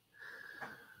 yeah.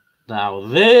 Now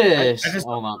this.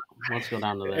 Hold on, let's go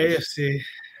down to this. AFC.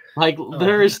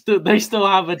 They still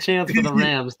have a chance for the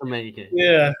Rams to make it.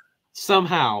 Yeah.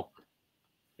 Somehow.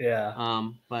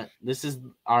 Yeah. But this is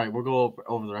all right. We'll go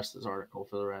over the rest of this article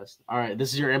for the rest. All right,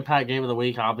 this is your impact game of the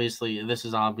week. Obviously, this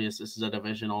is obvious. This is a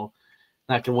divisional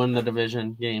that can win the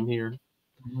division game here.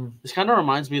 Mm-hmm. This kind of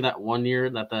reminds me of that one year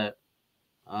that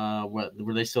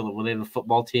were they the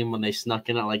football team when they snuck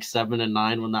in at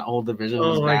 7-9 when that whole division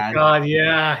was bad. Oh my God,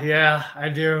 yeah, I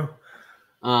do.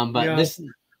 But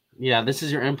this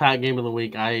is your impact game of the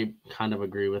week. I kind of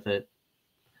agree with it,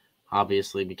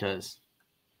 obviously, because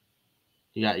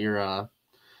you got your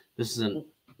this is an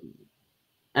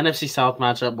NFC South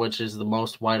matchup, which is the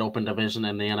most wide open division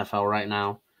in the NFL right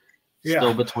now. Yeah.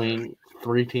 Still between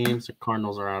 3 teams. The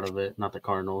Cardinals are out of it. Not the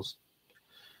Cardinals.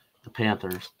 The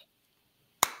Panthers.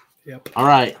 Yep. All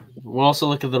right. We'll also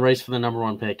look at the race for the number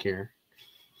 1 pick here.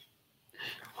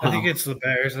 Wow. I think it's the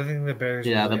Bears. I think the Bears.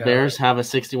 Yeah, the Bears have a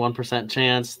 61%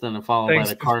 chance, then followed by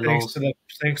the Cardinals.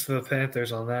 Thanks to the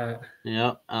Panthers on that.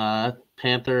 Yep. The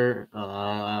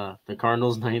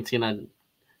Cardinals 19 and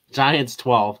Giants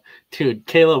 12. Dude,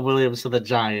 Caleb Williams to the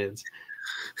Giants.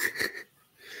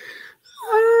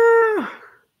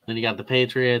 Then you got the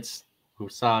Patriots, who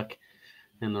suck,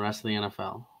 and the rest of the NFL.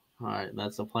 All right,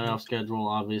 that's the playoff schedule,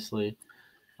 obviously.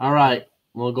 All right,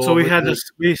 we'll go. So we had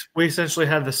this. We essentially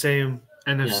had the same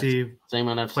NFC. Yes, same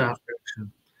NFC playoff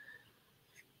prediction.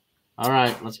 All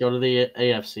right, let's go to the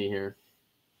AFC here.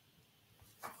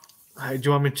 Do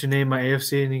you want me to name my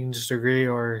AFC and you can just agree,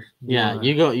 or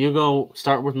you go.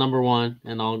 Start with number 1,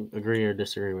 and I'll agree or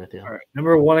disagree with you. All right,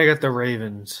 number 1, I got the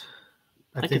Ravens.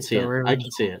 I can see it. I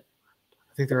can see it.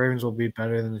 I think the Ravens will be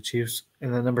better than the Chiefs.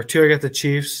 And then number 2, I got the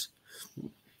Chiefs.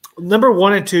 Number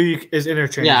 1 and 2 is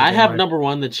interchangeable. Yeah, I have number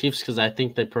 1 the Chiefs because I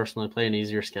think they personally play an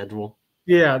easier schedule.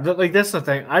 Yeah, that's the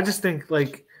thing. I just think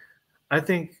I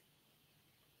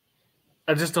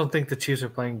just don't think the Chiefs are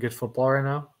playing good football right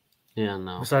now. Yeah,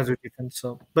 no. Besides their defense,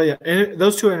 but yeah,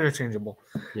 those two are interchangeable.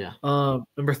 Yeah.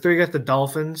 Number 3, got the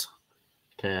Dolphins.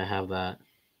 Okay, I have that.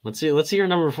 Let's see your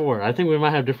number 4. I think we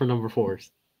might have different number 4s.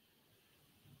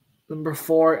 Number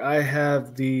 4, I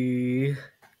have the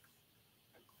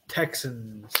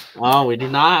Texans. Oh, we do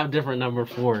not have different number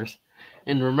 4s.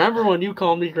 And remember when you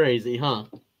called me crazy, huh?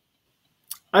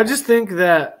 I just think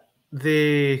that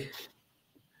the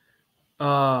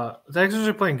Texans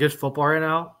are playing good football right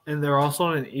now, and they're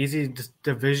also in an easy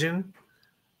division.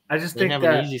 I just think that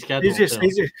an easy schedule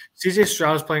CJ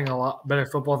Stroud's playing a lot better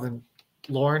football than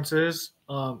Lawrence is.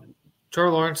 Trevor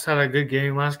Lawrence had a good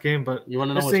game last game, but you want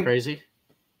to know what's crazy?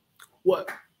 What?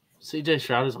 CJ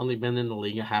Stroud has only been in the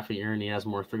league a half a year, and he has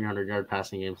more 300-yard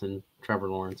passing games than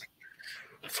Trevor Lawrence.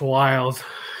 It's wild.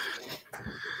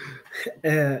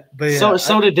 But yeah,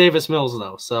 so did Davis Mills,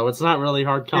 though, so it's not really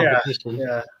hard competition.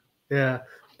 Yeah.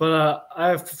 But I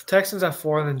have Texans at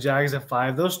 4 and then Jags at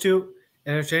 5. Those two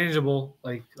interchangeable.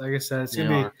 Like I said, it's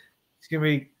gonna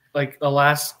be like the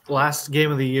last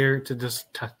game of the year to just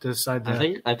decide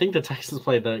that. I think the Texans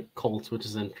play the Colts, which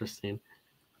is interesting.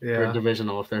 Yeah. For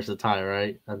divisional, if there's a tie,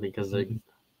 right? I think because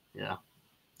yeah.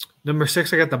 Number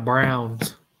 6, I got the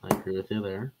Browns. I agree with you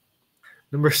there.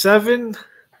 Number 7,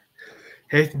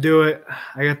 hate to do it,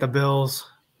 I got the Bills.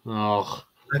 Oh,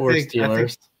 poor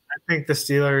Steelers. I think the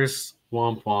Steelers.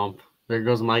 Womp womp. There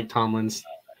goes Mike Tomlin's.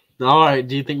 All right.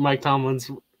 Do you think Mike Tomlin's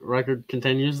record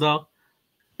continues, though?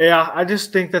 Yeah, I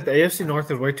just think that the AFC North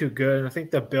is way too good. And I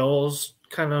think the Bills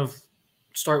kind of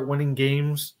start winning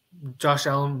games. Josh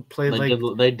Allen played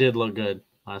they did look good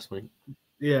last week.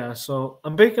 Yeah, so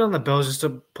I'm banking on the Bills just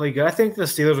to play good. I think the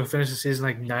Steelers will finish the season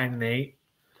like 9-8.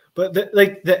 But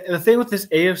the thing with this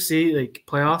AFC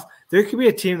playoff, there could be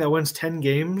a team that wins 10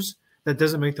 games that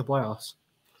doesn't make the playoffs.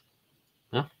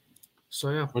 Yeah.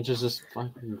 So yeah, which is just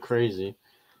fucking crazy.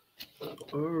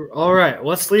 All right,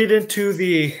 let's lead into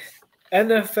the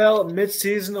NFL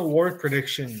midseason award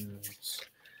predictions.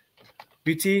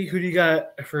 BT, who do you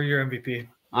got for your MVP?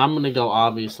 I'm gonna go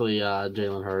obviously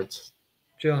Jalen Hurts.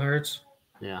 Jalen Hurts.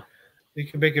 Yeah. You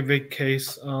can make a big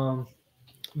case.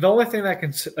 The only thing that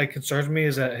concerns me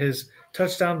is that his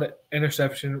touchdown to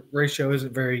interception ratio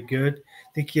isn't very good.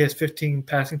 I think he has 15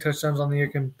 passing touchdowns on the year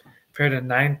compared to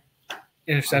 9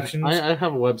 interceptions. I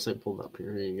have a website pulled up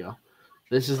here. Here you go.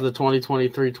 This is the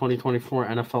 2023-2024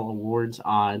 NFL awards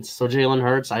odds. So Jalen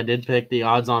Hurts, I did pick the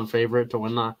odds-on favorite to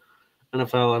win the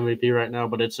NFL MVP right now,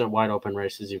 but it's a wide-open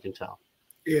race, as you can tell.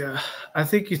 Yeah, I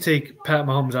think you take Pat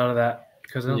Mahomes out of that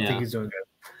because I don't think he's doing good.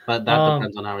 But that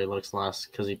depends on how he looks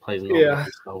last because he plays in the league,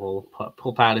 so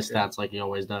he'll pad his stats like he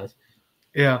always does.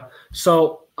 Yeah.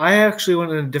 So I actually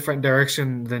went in a different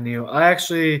direction than you. I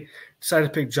actually decided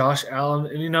to pick Josh Allen,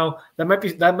 and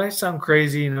that might sound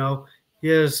crazy. He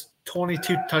has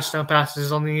 22 touchdown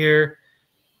passes on the year,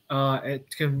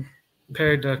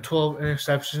 compared to 12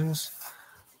 interceptions.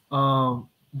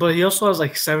 But he also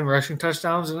has 7 rushing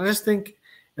touchdowns, and I just think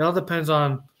it all depends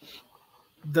on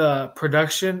the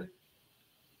production.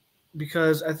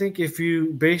 Because I think if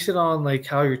you base it on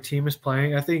how your team is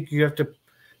playing, I think you have to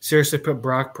seriously put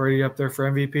Brock Purdy up there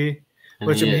for MVP. And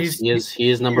he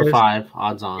is number 5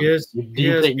 odds on. Do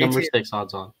you take number 6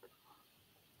 odds on?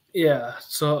 Yeah.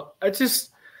 So I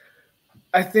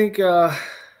think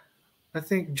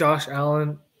Josh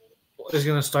Allen is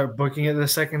going to start booking it the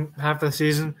second half of the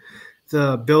season.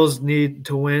 The Bills need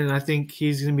to win, and I think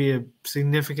he's going to be a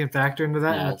significant factor into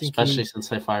that. Yeah, and I think especially since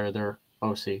they fired their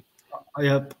OC.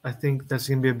 Yep, I think that's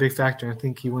going to be a big factor. I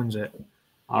think he wins it.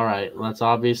 All right,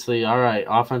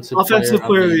 offensive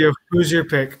player of the year. Who's your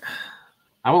pick?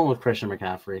 I went with Christian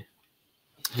McCaffrey.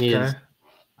 He is,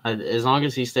 as long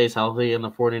as he stays healthy and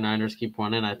the 49ers keep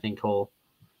winning, I think he'll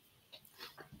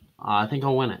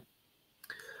win it.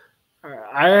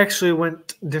 I actually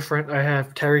went different. I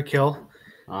have Tyreek Hill.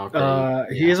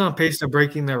 Okay. He is on pace to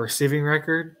breaking the receiving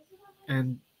record,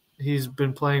 and he's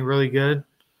been playing really good.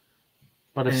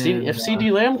 But if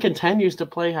CeeDee Lamb continues to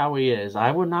play how he is,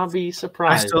 I would not be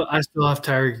surprised. I still have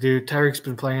Tyreek, dude. Tyreek's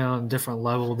been playing on a different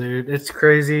level, dude. It's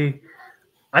crazy.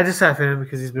 I just have him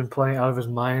because he's been playing out of his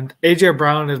mind. AJ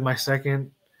Brown is my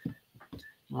second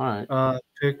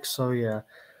pick. So yeah.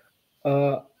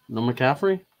 No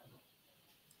McCaffrey?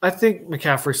 I think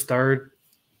McCaffrey's third.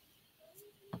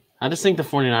 I just think the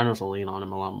 49ers will lean on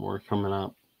him a lot more coming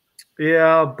up.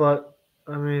 Yeah, but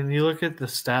I mean, you look at the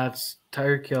stats.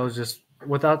 Tyreek Hill is just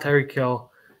without Tyreek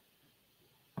Hill,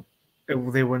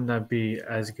 they would not be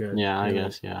as good. Yeah, I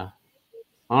guess. Yeah.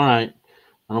 All right.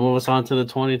 I'll move us on to the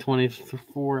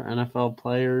 2024 NFL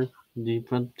Player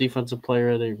Defensive Player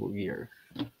of the Year.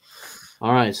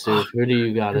 All right, Stu, who do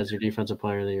you got as your Defensive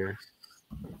Player of the Year?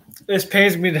 This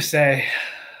pains me to say.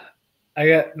 I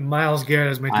got Myles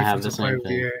Garrett as my Defensive Player of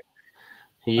the Year.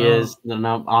 He is the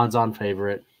odds-on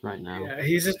favorite right now. Yeah,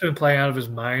 he's just been playing out of his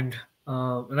mind,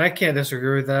 and I can't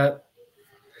disagree with that.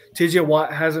 TJ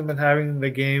Watt hasn't been having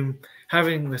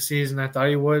the season I thought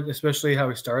he would, especially how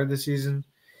he started the season.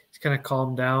 He's kind of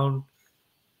calmed down,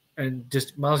 and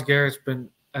just Myles Garrett's been,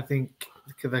 I think,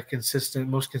 the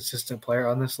most consistent player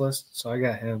on this list. So I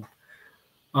got him.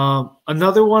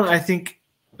 Another one I think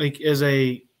is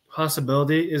a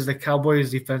possibility is the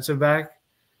Cowboys defensive back,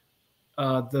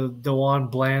 the DeJuan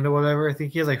Bland or whatever. I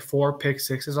think he has 4 pick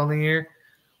sixes on the year,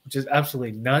 which is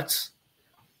absolutely nuts.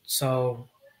 So.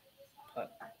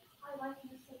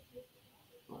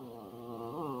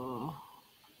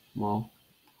 Well,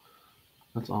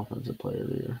 that's Offensive Player of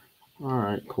the Year. All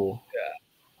right, cool.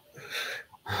 Yeah.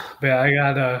 But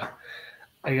yeah,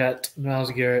 I got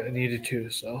Myles Garrett. I needed to,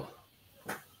 so.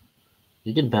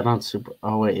 You can bet on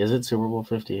Oh, wait. Is it Super Bowl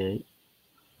 58?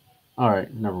 All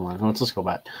right. Never mind. Let's just go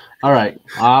back. All right.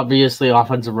 Obviously,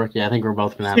 offensive rookie. I think we're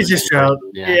both going to have He's just Stroud.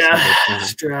 Yeah.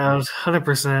 Stroud.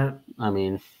 100%. I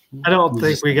mean. I don't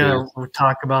think we got to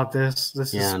talk about this.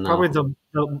 This is probably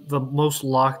the most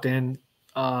locked in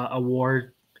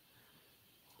award.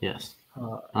 Yes.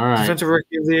 All right. Defensive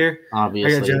rookie of the year.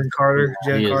 Obviously. I got Jalen Carter.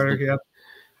 Yep.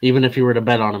 Even if you were to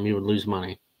bet on him, you would lose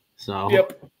money. So.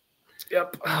 Yep.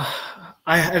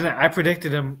 I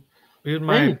predicted him. He was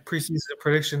my preseason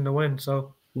prediction to win.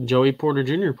 So Joey Porter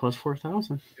Jr. plus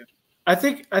 4,000. I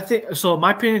think so. In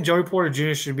my opinion, Joey Porter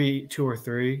Jr. should be 2 or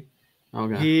 3.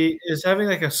 Okay. He is having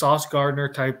a Sauce Gardner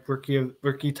type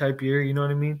rookie type year. You know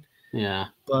what I mean? Yeah.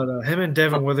 But him and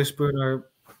Devin Witherspoon are.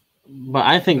 But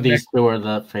I think these two are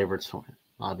the favorites to win.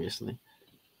 Obviously.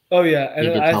 Oh yeah,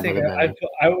 and I think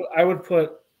I would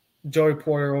put Joey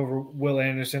Porter over Will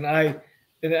Anderson.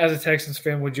 And as a Texans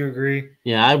fan, would you agree?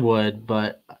 Yeah, I would,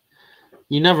 but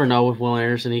you never know with Will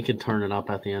Anderson. He could turn it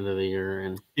up at the end of the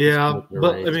year.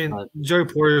 Joey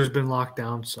Porter's been locked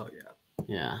down, so yeah.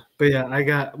 Yeah. But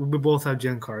yeah, we both have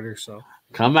Jen Carter, so.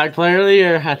 Comeback Player of the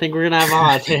Year. I think we're going to have a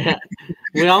hot take.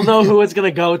 We all know who it's going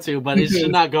to go to, but it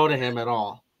should not go to him at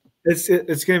all. It's going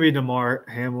to be DeMar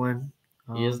Hamlin.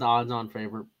 He is the odds-on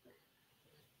favorite.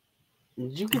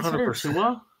 Did you consider 100%.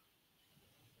 Tua?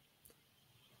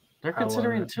 They're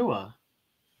considering Tua.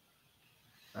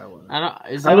 Out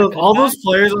of all those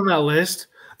players on that list,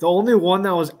 the only one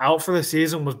that was out for the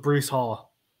season was Breece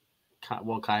Hall.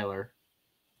 Well, Kyler.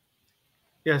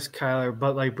 Yes, Kyler,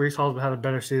 but Breece Hall's had a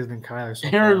better season than Kyler. So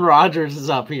Aaron Rodgers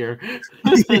is up here.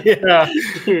 Yeah,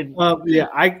 dude.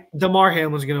 DeMar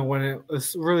Hamlin's gonna win it.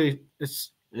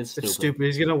 It's stupid.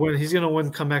 He's gonna win. He's gonna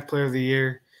win Comeback Player of the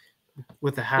Year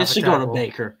with a half. It should go to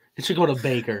Baker. It should go to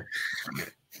Baker.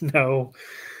 No.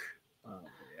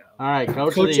 All right,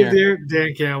 Coach of the Year,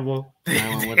 Dan Campbell.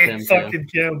 Dan fucking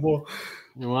Campbell.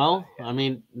 Well, I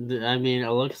mean,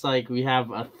 it looks like we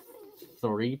have a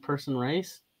 3-person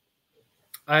race.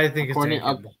 I think it's Dan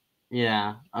Campbell.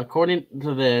 Yeah, according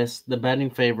to this, the betting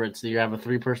favorites, you have a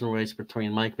 3-person race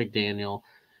between Mike McDaniel,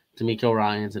 D'Amico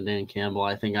Ryans, and Dan Campbell.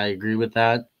 I think I agree with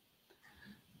that,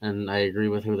 and I agree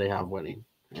with who they have winning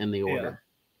in the order.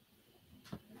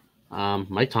 Yeah.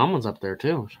 Mike Tomlin's up there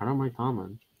too. Shout out Mike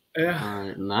Tomlin. Yeah. All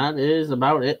right, and that is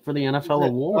about it for the NFL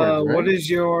awards. Right? What is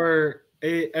your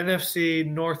NFC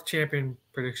North champion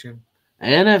prediction?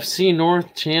 NFC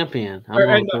North champion.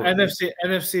 NFC.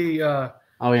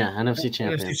 Oh yeah, NFC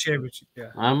champion. NFC championship.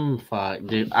 Yeah. I'm fucked,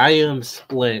 dude. I am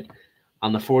split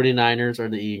on the 49ers or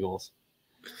the Eagles.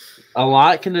 A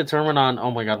lot can determine on.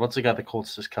 Oh my God, what's the guy the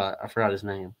Colts just cut? I forgot his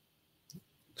name.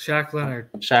 Shaq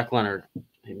Leonard.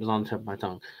 He was on the tip of my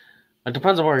tongue. It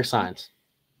depends on where he signs.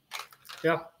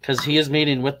 Yeah. Because he is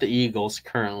meeting with the Eagles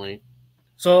currently.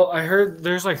 So I heard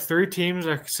there's 3 teams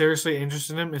that are seriously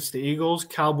interested in him. It's the Eagles,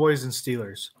 Cowboys, and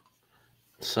Steelers.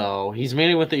 So he's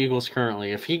meeting with the Eagles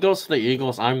currently. If he goes to the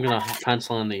Eagles, I'm going to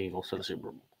pencil in the Eagles for the Super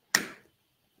Bowl.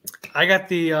 I got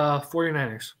the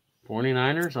 49ers.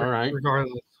 49ers? All right.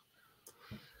 Regardless.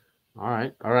 All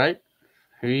right.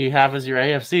 Who do you have as your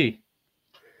AFC?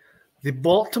 The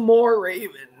Baltimore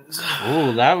Ravens.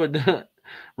 Oh, that would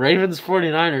Ravens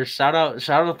 49ers. Shout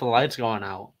out the lights going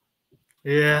out.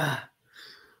 Yeah.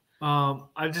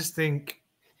 I just think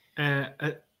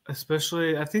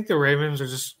Especially, I think the Ravens are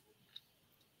just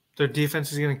their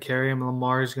defense is going to carry them.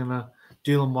 Lamar is going to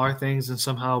do Lamar things and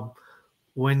somehow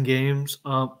win games.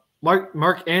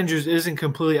 Mark Andrews isn't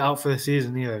completely out for the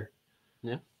season either.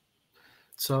 Yeah.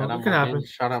 So it could happen.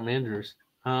 Shout out Andrews.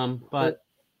 But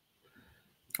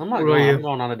I'm not going. I'm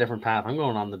going on a different path. I'm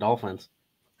going on the Dolphins.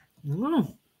 I'm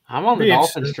on the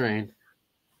Dolphins train.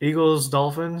 Eagles,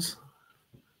 Dolphins.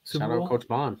 Shout out Coach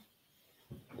Bond.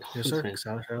 Yes, sir.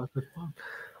 Shout out Coach Bond.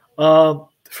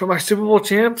 For my Super Bowl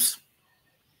champs,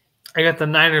 I got the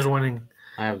Niners winning.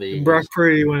 I have the Eagles. Brock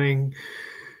Purdy winning.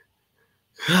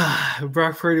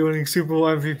 Brock Purdy winning Super Bowl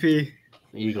MVP.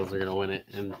 The Eagles are going to win it,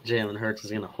 and Jalen Hurts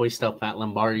is going to hoist up that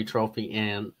Lombardi trophy.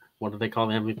 And what do they call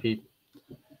the MVP?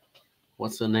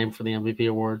 What's the name for the MVP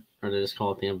award? Or do they just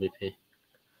call it the MVP?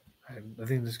 I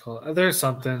think just call it. There's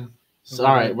something. So,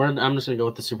 all right, I'm just going to go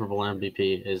with the Super Bowl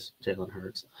MVP is Jalen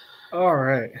Hurts. All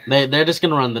right. They're just going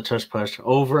to run the tush push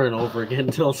over and over again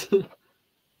until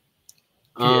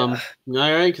all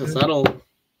right, because that'll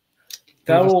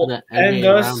end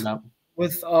us roundup.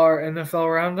 With our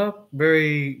NFL roundup.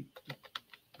 Very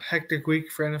hectic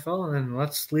week for NFL, and then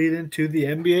let's lead into the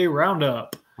NBA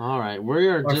roundup. All right,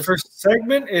 our first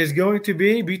segment is going to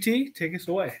be BT. Take us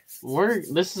away.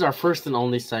 This is our first and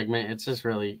only segment. It's just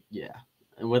really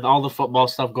and with all the football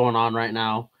stuff going on right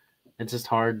now, it's just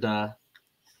hard to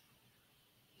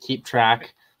keep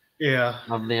track. Yeah,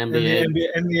 of the NBA.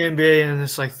 And the NBA in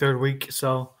this third week.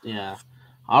 So yeah,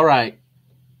 all right.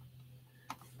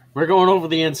 We're going over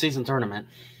the in-season tournament.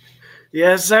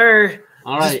 Yes, sir.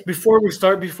 All right. Just before we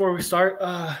start,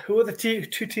 who are the two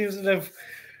teams that have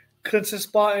clinched a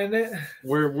spot in it?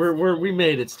 We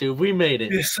made it, Stu. We made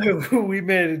it. Yes, sir. We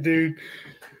made it, dude.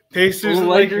 Pacers the and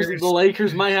Lakers. The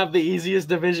Lakers might have the easiest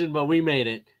division, but we made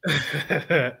it.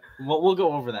 We'll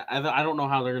go over that. I don't know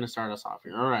how they're going to start us off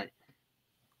here. All right.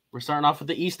 We're starting off with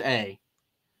the East A.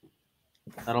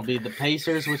 That'll be the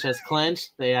Pacers, which has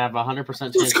clinched. They have 100%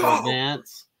 chance to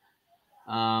advance.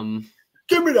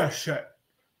 Give me that shit.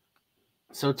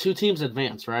 So 2 teams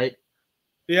advance, right?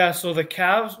 Yeah, so the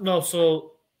Cavs – no,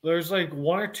 so there's 1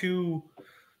 or 2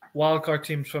 wildcard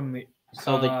teams from the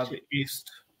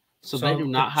East. So they do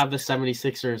not have the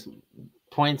 76ers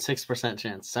 0.6%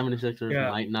 chance.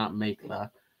 76ers might not make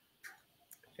the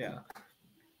 – Yeah.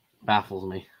 Baffles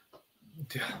me.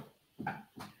 Yeah.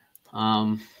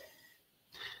 All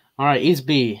right, East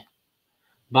B.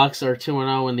 Bucks are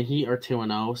 2-0 and the Heat are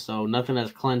 2-0, so nothing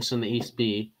has clinched in the East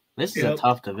B. This is a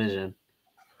tough division.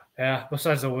 Yeah,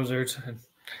 besides the Wizards.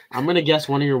 I'm gonna guess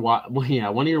one of your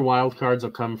wild cards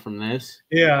will come from this.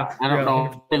 Yeah, I don't know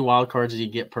how many wild cards you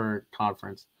get per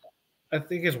conference. I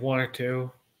think it's 1 or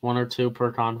 2. 1 or 2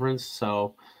 per conference.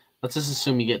 So let's just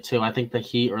assume you get 2. I think the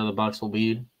Heat or the Bucks will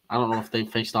be. I don't know if they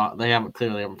faced off. They haven't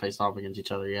faced off against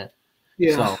each other yet.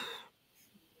 Yeah. So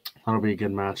that'll be a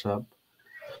good matchup.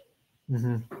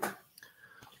 Mm-hmm.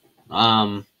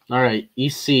 All right,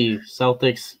 East C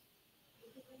Celtics.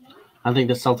 I think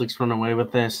the Celtics run away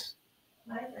with this.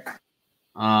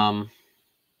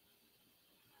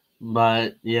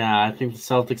 But yeah, I think the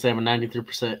Celtics have a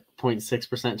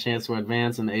 93.6% chance to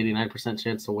advance and 89%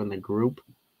 chance to win the group.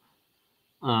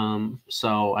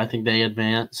 So I think they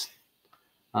advance.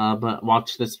 But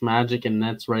watch this Magic and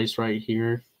Nets race right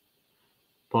here.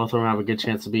 Both of them have a good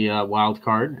chance to be a wild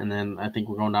card, and then I think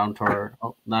we're going down to our.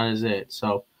 Oh, that is it.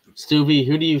 So, Stuvie,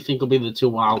 who do you think will be the 2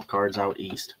 wild cards out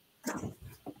east?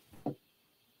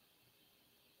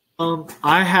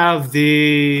 I have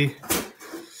the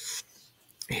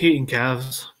Heat and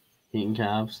Cavs. Heat and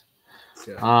Cavs.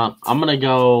 Yeah. I'm gonna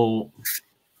go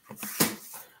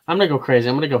crazy.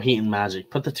 I'm gonna go Heat and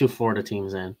Magic. Put the 2 Florida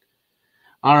teams in.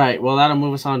 All right. Well, that'll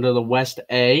move us on to the West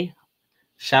A.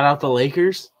 Shout out the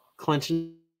Lakers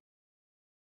clinching.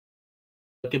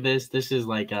 Look at this. This is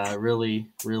like a really,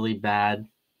 really bad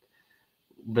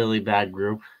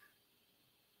group.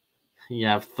 You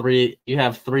have 3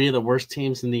 of the worst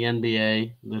teams in the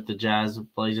NBA with the Jazz,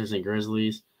 Blazers, and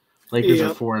Grizzlies. Lakers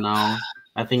are 4-0.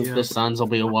 I think the Suns will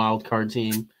be a wild card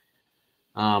team.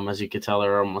 As you can tell,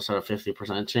 they're almost at a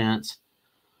 50% chance.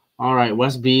 All right,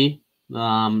 West B.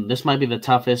 This might be the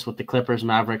toughest with the Clippers,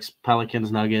 Mavericks,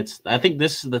 Pelicans, Nuggets. I think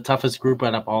this is the toughest group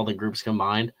out of all the groups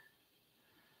combined.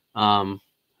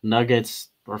 Nuggets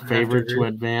are favored to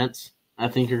advance. I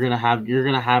think you're gonna have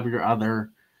your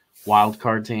other wild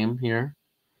card team here.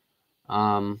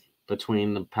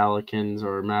 Between the Pelicans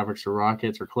or Mavericks or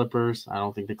Rockets or Clippers. I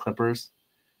don't think the Clippers.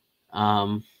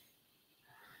 All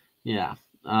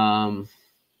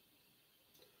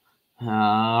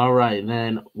right,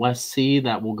 then West C,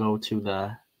 that will go to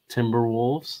the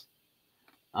Timberwolves.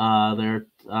 They're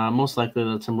most likely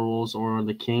the Timberwolves or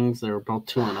the Kings. They're both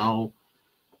 2-0.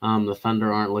 The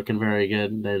Thunder aren't looking very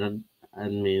good. The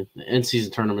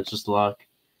in-season tournament's just luck.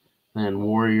 And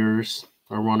Warriors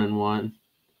are 1-1.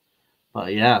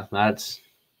 But yeah, that's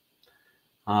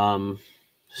Subi.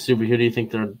 Who do you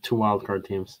think are 2 wildcard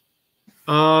teams?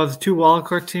 The 2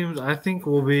 wildcard teams I think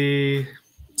will be.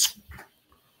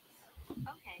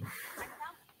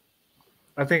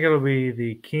 I think it'll be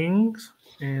the Kings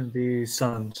and the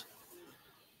Suns.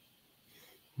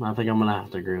 I think I'm gonna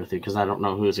have to agree with you because I don't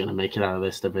know who's gonna make it out of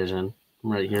this division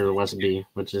right here, the West B,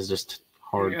 which is just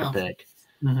hard to pick.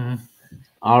 Mm-hmm.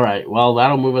 All right, well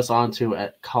that'll move us on to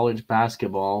college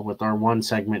basketball with our one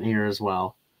segment here as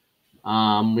well.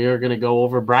 We are gonna go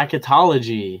over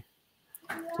bracketology.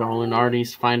 So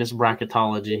Lunardi's finest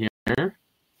bracketology here.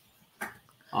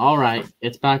 All right,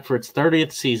 it's back for its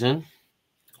 30th season.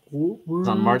 It's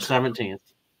on March 17th.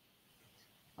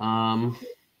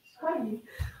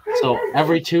 So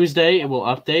every Tuesday it will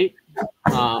update.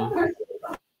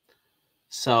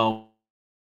 So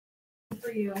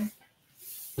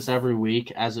it's every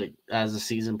week as the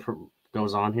season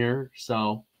goes on here.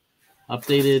 So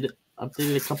updated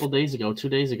a couple days ago, 2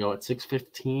 days ago at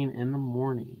 6:15 in the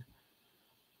morning.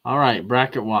 All right,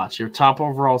 bracket watch. Your top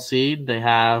overall seed, they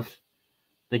have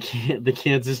the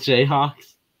Kansas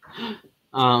Jayhawks.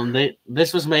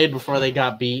 This was made before they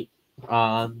got beat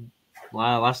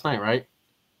last night, right?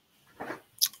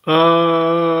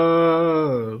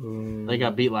 They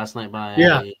got beat last night by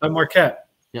Marquette.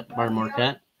 Yep, by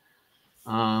Marquette.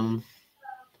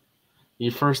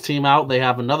 Your first team out, they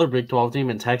have another Big 12 team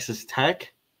in Texas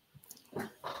Tech.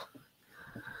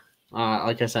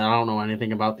 Like I said, I don't know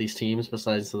anything about these teams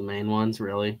besides the main ones,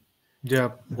 really.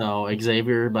 Yeah. So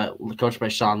Xavier, but coached by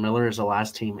Sean Miller, is the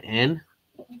last team in.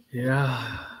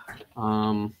 Yeah.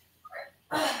 All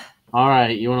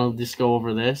right, you want to just go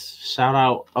over this? Shout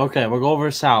out. Okay, we'll go over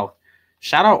South.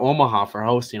 Shout out Omaha for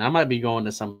hosting. I might be going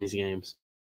to some of these games.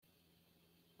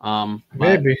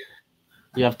 Maybe.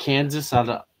 You have Kansas at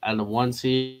the 1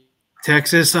 seed.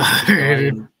 Texas.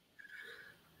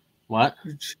 What?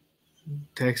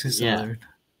 Texas.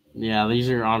 Yeah, these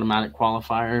are automatic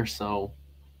qualifiers. So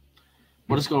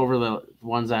we'll just go over the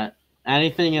ones that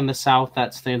anything in the South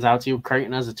that stands out to you.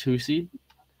 Creighton as a 2 seed.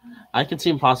 I could see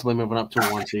them possibly moving up to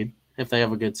a 1 seed if they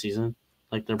have a good season,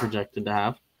 like they're projected to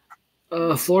have.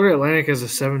 Florida Atlantic as a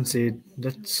 7 seed.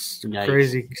 That's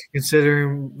crazy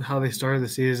considering how they started the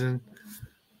season.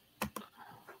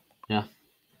 Yeah.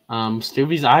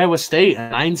 Stuvie's Iowa State, a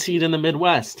 9 seed in the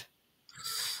Midwest.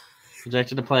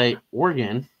 Projected to play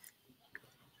Oregon.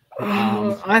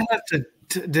 I have to,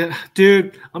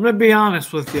 dude, I'm going to be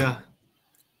honest with you. I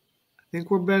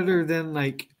think we're better than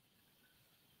like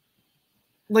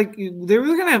they were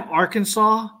going to have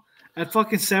Arkansas at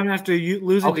fucking 7 after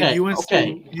losing to UNC.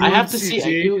 Okay, I have to see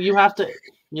you have to,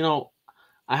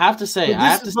 I have to see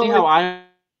how I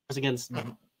was against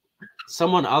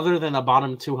someone other than a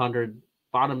bottom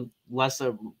less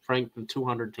ranked than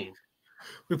 200 team.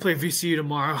 We play VCU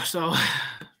tomorrow, so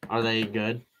are they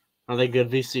good? Are they good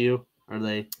VCU? Are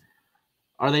they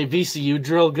VCU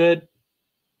drill good?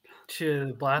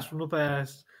 Shit, blast from the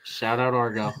past. Shout out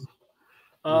Argo.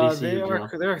 They're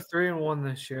 3-1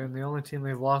 this year, and the only team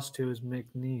they've lost to is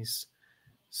McNeese,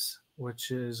 which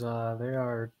is they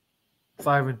are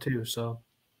 5-2. So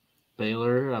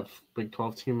Baylor, a Big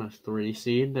 12 team, a 3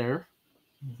 seed there.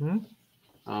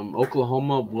 Mm-hmm.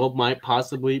 Oklahoma might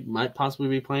possibly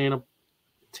be playing a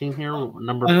team here.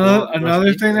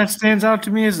 Another thing that stands out to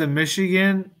me is the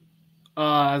Michigan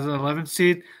as an 11th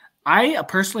seed. I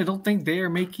personally don't think they are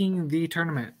making the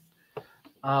tournament.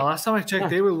 Last time I checked,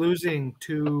 they were losing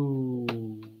to.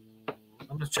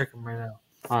 I'm gonna check them right now.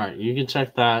 All right, you can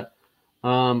check that.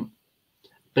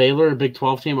 Baylor, a Big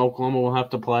 12 team, Oklahoma will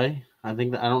have to play. I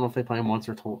don't know if they play them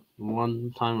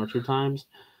one time or 2 times.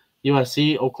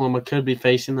 USC, Oklahoma could be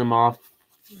facing them off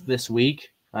this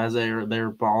week as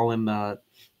they're all in the.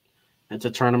 It's a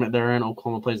tournament they're in.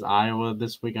 Oklahoma plays Iowa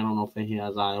this week. I don't know if he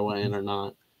has Iowa in or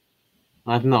not.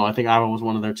 I think Iowa was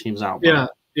one of their teams out. Yeah.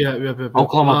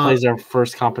 Oklahoma plays their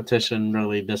first competition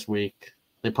really this week.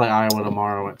 They play Iowa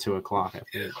tomorrow at 2:00. I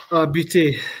think.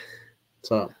 BT.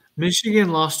 So Michigan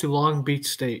lost to Long Beach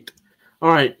State. All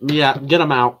right, yeah, get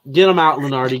them out. Get them out,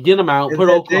 Lunardi. Get them out. Put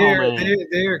Oklahoma in.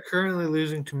 They are currently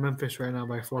losing to Memphis right now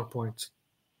by 4 points.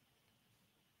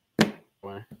 They're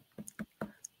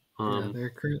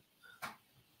currently.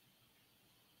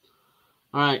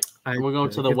 All right, we'll go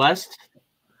to the West.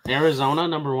 Arizona,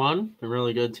 number 1, a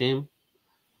really good team.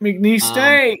 McNeese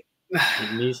State.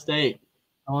 McNeese State.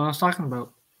 That's what I was talking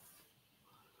about.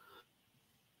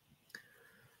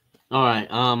 All right.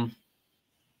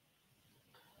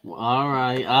 All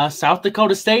right. South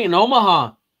Dakota State and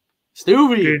Omaha.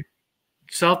 Stuvie. Dude,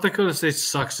 South Dakota State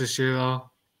sucks this year, though.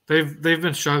 They've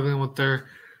been struggling with their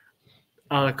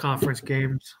conference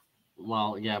games.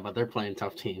 Well, yeah, but they're playing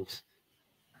tough teams.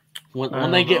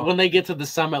 When they get to the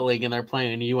Summit League and they're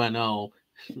playing UNO,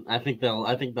 I think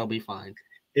they'll be fine.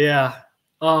 Yeah.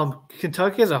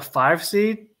 Kentucky is a 5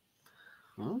 seed.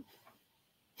 Huh?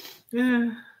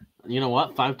 Yeah. You know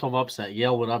what? 5-12 upset.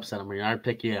 Yale would upset them. I'd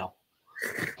pick Yale.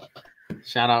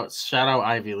 Shout out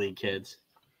Ivy League kids.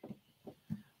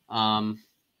 All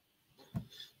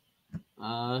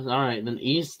right, then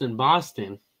East and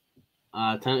Boston.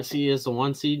 Tennessee is the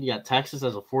 1 seed. You got Texas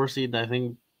as a 4 seed. I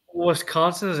think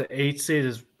Wisconsin as an 8 seed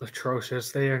is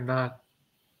atrocious. They are not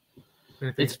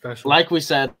anything special. Like we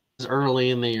said, it's early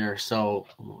in the year, so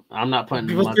I'm not putting.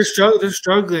 They're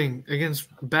struggling against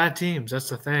bad teams. That's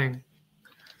the thing.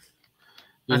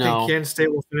 I think Kansas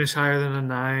State will finish higher than a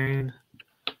 9.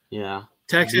 Yeah.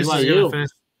 Texas is going to finish.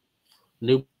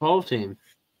 New 12 team.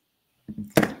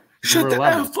 Shut the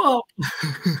F up.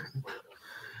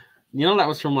 That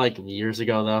was from like years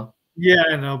ago, though. Yeah,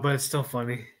 I know, but it's still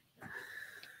funny.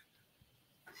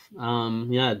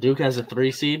 Yeah, Duke has a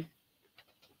 3 seed.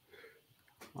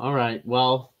 All right,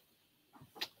 well,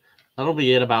 that'll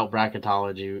be it about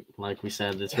bracketology. Like we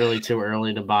said, it's really too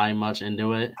early to buy much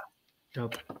into it.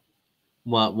 Yep.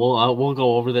 What we'll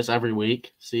go over this every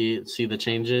week, see the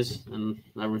changes and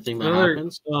everything that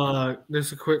happens.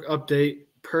 There's a quick update.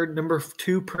 Number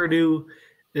 2 Purdue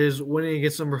is winning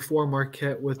against number 4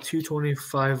 Marquette with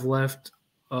 2:25 left.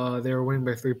 They were winning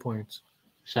by 3 points.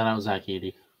 Shout out Zach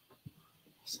Edey,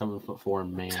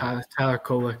 7'4" man. Tyler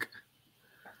Kolek.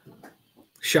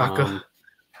 Shaka.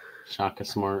 Shaka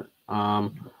Smart.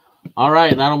 All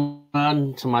right, that'll move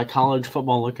on to my college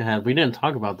football look ahead. We didn't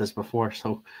talk about this before,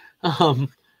 so we'll be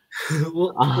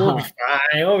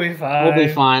fine. We'll be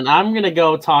fine. I'm gonna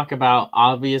go talk about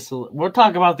We'll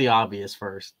talk about the obvious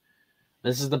first.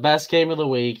 This is the best game of the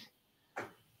week.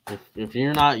 If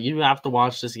you're not, you have to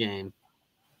watch this game.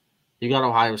 You got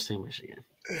Ohio State, Michigan.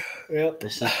 Yep.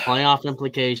 This is playoff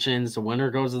implications. The winner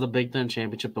goes to the Big Ten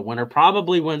championship. The winner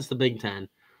probably wins the Big Ten.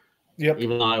 Yep.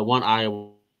 Even though I want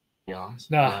Iowa. Iowa's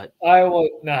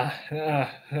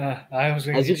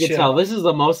as you can tell, this is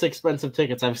the most expensive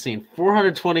tickets I've seen.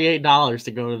 $428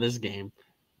 to go to this game.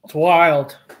 It's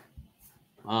wild.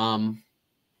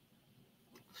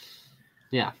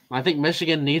 Yeah, I think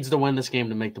Michigan needs to win this game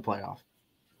to make the playoff.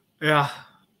 Yeah.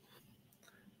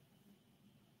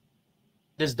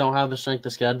 Just don't have the strength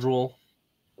of schedule.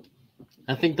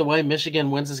 I think the way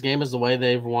Michigan wins this game is the way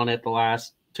they've won it the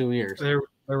last 2 years. They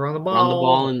run the ball. Run the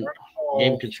ball and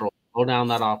game control. Go down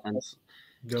that offense.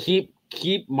 Yep.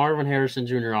 Keep Marvin Harrison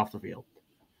Jr. off the field.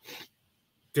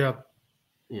 Yep.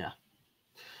 Yeah.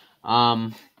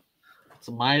 It's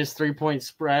a minus 3-point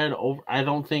spread. I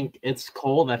don't think it's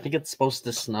cold. I think it's supposed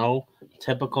to snow.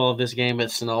 Typical of this game, it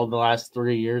snowed the last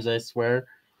 3 years, I swear.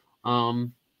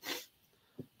 I'm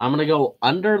going to go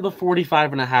under the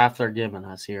 45.5 they're giving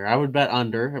us here. I would bet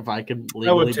under if I could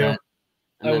legally bet.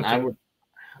 And I would.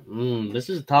 This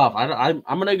is tough. I'm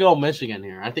going to go Michigan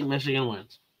here. I think Michigan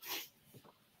wins.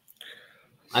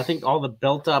 I think all the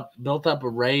built up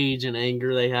rage and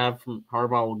anger they have from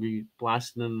Harbaugh will be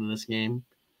blasted into this game.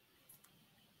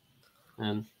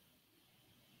 And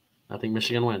I think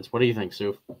Michigan wins. What do you think,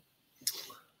 Sue?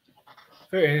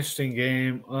 Very interesting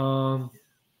game. I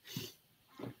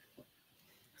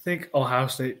think Ohio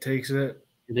State takes it.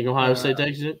 You think Ohio State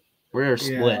takes it? We're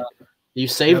split. Yeah. You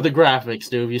saved the graphics,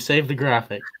 dude. You saved the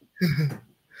graphic.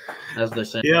 As they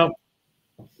say. Yep.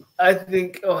 I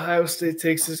think Ohio State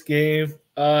takes this game.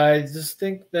 I just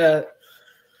think that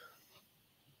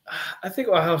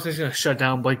Ohio State's going to shut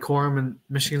down Blake Corum, and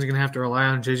Michigan's going to have to rely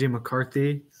on J.J.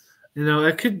 McCarthy.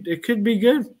 It could be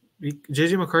good.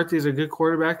 J.J. McCarthy is a good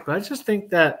quarterback, but I just think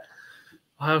that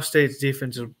Ohio State's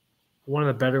defense is one of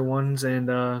the better ones, and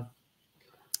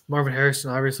Marvin Harrison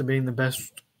obviously being the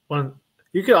best one.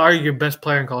 You could argue best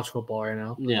player in college football right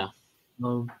now. Yeah.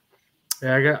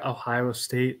 I got Ohio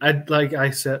State. Like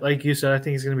you said, I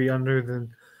think it's going to be under the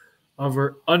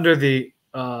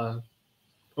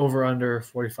over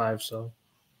 45. So,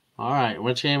 all right,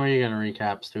 which game are you going to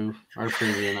recap, Stu? Or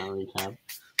preview, not recap?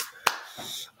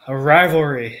 A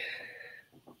rivalry,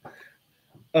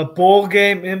 a bowl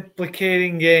game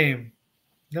implicating game.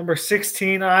 Number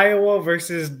 16 Iowa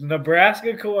versus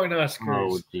Nebraska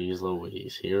Cornhuskers. Oh, geez,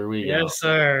 Louise, here we go. Yes,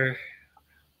 sir.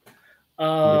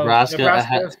 Nebraska's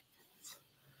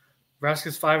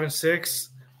 5-6.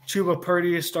 Chuba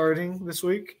Purdy is starting this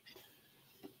week.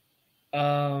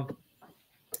 I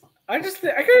got a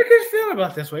good feeling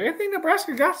about this week. I think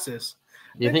Nebraska got this.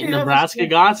 You think Nebraska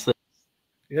got this?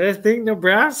 I think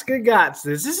Nebraska got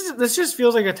this. This just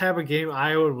feels like a type of game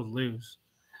Iowa would lose.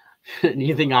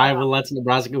 You think Iowa lets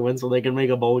Nebraska win so they can make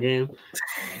a bowl game?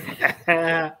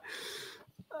 I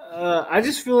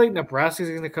just feel like Nebraska's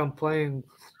going to come playing.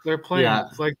 They're playing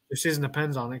like their season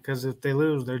depends on it because if they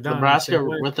lose, they're done. Nebraska,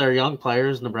 with their young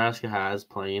players, Nebraska has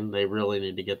playing. They really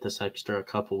need to get this extra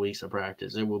couple weeks of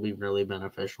practice. It will be really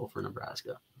beneficial for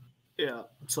Nebraska. Yeah,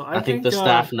 so I think the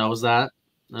staff knows that,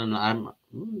 and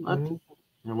who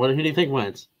do you think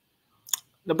wins?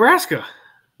 Nebraska.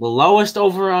 The lowest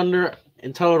over/under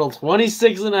in total,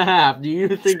 26.5. Do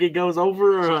you think it goes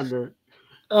over or under?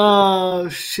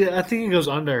 Shit, I think it goes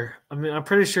under. I mean, I'm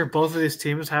pretty sure both of these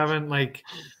teams haven't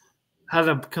had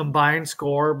a combined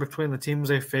score between the teams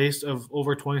they faced of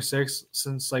over 26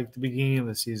 since the beginning of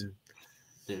the season.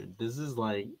 Dude, this is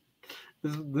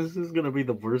this is gonna be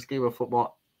the worst game of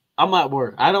football. I'm at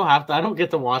work. I don't get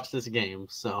to watch this game.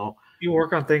 So you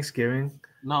work on Thanksgiving?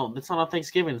 No, it's not on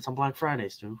Thanksgiving. It's on Black Friday,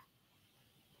 Stu.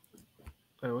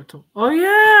 Wait, oh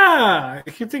yeah, I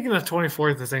keep thinking the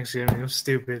 24th is Thanksgiving. I'm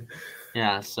stupid.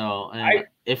 Yeah, so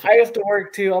if I have to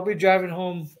work too, I'll be driving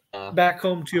home back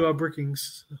home to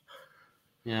Brookings.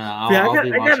 Yeah, I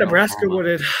got Nebraska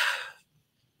wooded.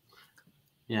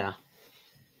 Yeah,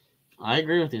 I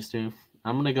agree with you, Stu.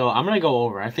 I'm gonna go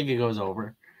over. I think it goes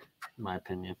over, in my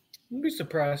opinion. I'd be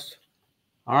surprised.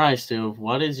 All right, Stu.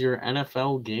 What is your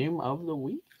NFL game of the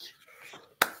week?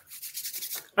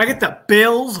 I get the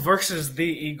Bills versus the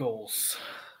Eagles.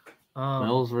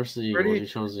 Bills versus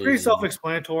Eagles. Pretty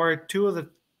self-explanatory.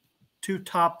 Two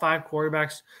top 5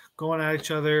 quarterbacks going at each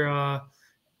other.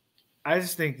 I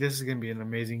just think this is going to be an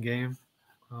amazing game.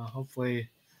 Hopefully,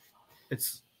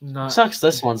 it's not. It sucks.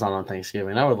 This one's not on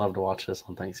Thanksgiving. I would love to watch this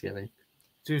on Thanksgiving.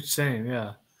 Dude, same,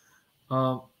 yeah.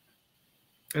 I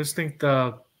just think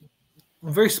I'm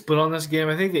very split on this game.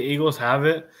 I think the Eagles have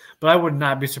it, but I would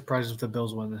not be surprised if the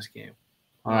Bills win this game.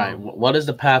 All right. What is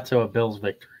the path to a Bills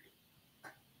victory?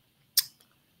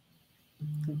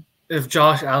 If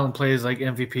Josh Allen plays like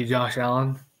MVP Josh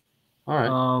Allen. All right.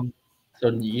 So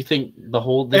you think this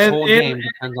whole game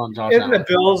depends on Josh Allen?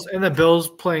 The Bills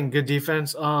playing good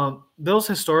defense. Bills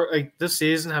this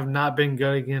season have not been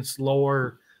good against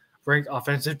lower ranked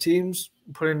offensive teams.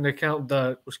 Putting into account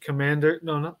Commander.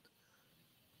 No, not.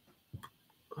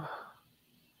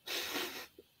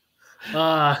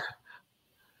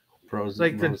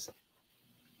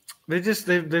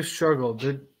 They've struggled.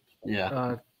 To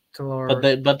lower.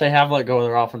 But they have let go of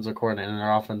their offensive coordinator, and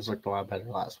their offense looked a lot better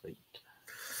last week.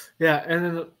 Yeah, and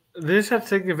then they just have to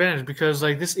take advantage because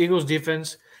this Eagles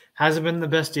defense hasn't been the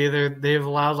best either. They've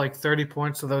allowed 30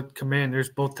 points to the Commanders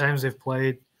both times they've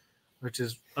played, which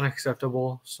is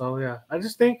unacceptable. So yeah, I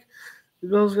just think the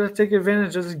Bills got to take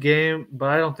advantage of this game, but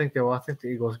I don't think they will. I think the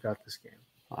Eagles got this game.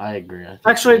 I agree.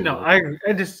 Actually, no, I agree.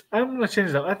 I'm going to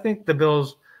change it up. I think the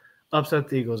Bills upset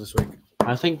the Eagles this week.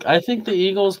 I think the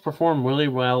Eagles perform really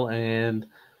well and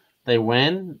they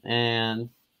win, and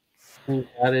I think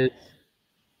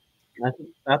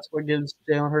that's what gives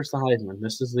Jalen Hurts the Heisman.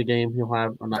 This is the game he'll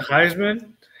have. The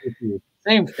Heisman?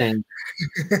 Same thing.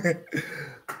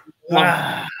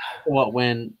 What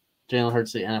win Jalen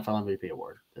Hurts the NFL MVP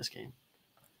award this game?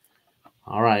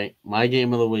 All right, my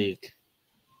game of the week.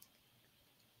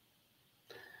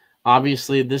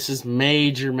 Obviously, this is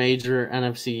major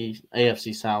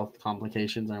AFC South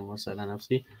complications. I almost said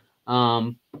NFC.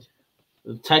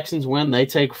 The Texans win. They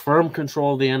take firm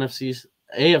control of the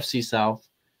AFC South.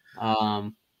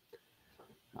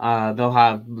 They'll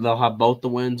have both the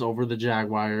wins over the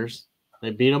Jaguars.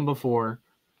 They beat them before.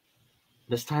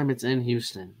 This time it's in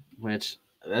Houston, which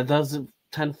that doesn't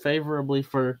tend favorably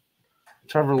for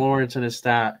Trevor Lawrence and his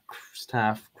staff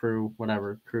crew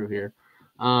here.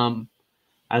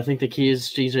 I think the key is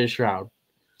CJ Stroud.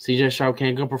 CJ Stroud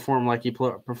can't go perform like he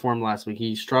performed last week.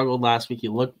 He struggled last week. He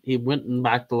went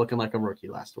back to looking like a rookie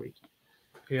last week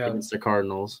against the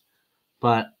Cardinals.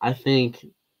 But I think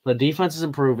the defense is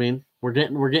improving. We're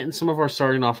getting some of our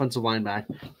starting offensive line back.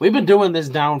 We've been doing this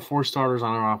down 4 starters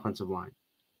on our offensive line.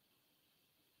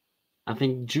 I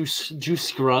think Juice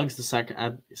Scruggs, the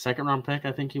second round pick,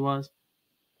 I think he was.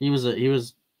 He was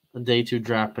a day 2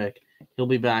 draft pick. He'll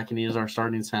be back, and he is our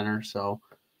starting center. So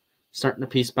starting to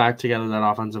piece back together that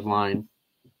offensive line.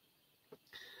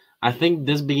 I think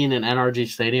this being an NRG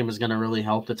Stadium is going to really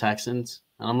help the Texans.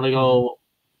 And I'm going to go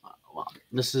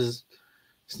 – this is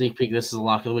sneak peek. This is a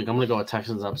lock of the week. I'm going to go with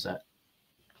Texans upset.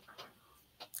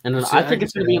 And then I think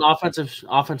it's going to be an offensive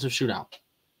shootout.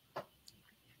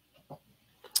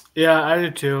 Yeah, I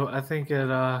do too. I think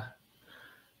it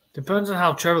depends on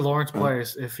how Trevor Lawrence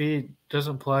plays. If he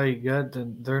doesn't play good,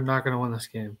 then they're not going to win this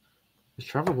game. Is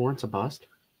Trevor Lawrence a bust?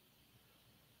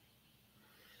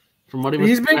 From what he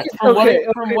was,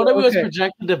 was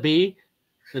projected to be,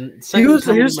 he was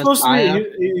supposed to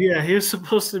be. He was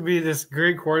supposed to be this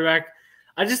great quarterback.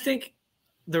 I just think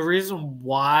the reason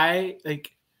why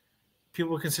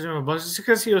people consider him a bust is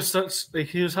because he was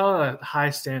he was held at a high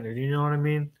standard. You know what I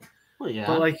mean? Well, yeah.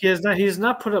 But he's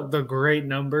not put up the great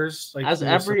numbers as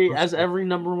every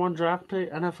number one draft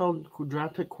pick NFL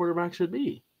draft pick quarterback should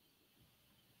be.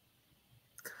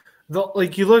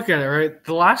 You look at it, right?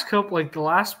 The last couple,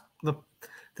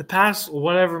 the past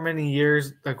whatever many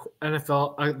years, the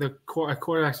NFL, the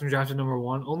quarterbacks been drafted number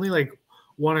one. Only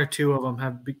one or two of them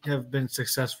have been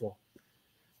successful.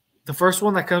 The first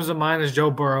one that comes to mind is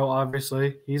Joe Burrow.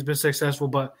 Obviously, he's been successful,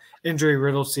 but injury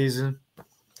riddled season.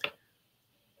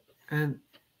 And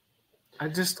I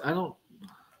don't.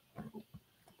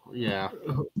 Yeah.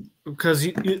 Because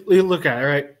you look at it,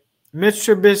 right? Mitch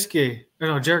Trubisky.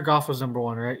 No, Jared Goff was number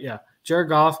one, right? Yeah. Jared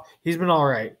Goff, he's been all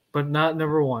right, but not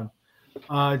number one.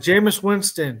 Jameis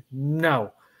Winston,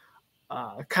 no.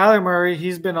 Kyler Murray,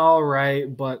 he's been all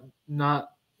right, but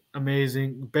not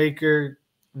amazing. Baker,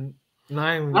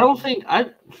 nine. I want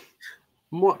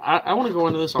to go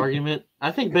into this argument.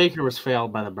 I think Baker was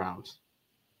failed by the Browns.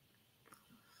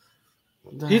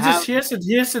 He has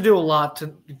to do a lot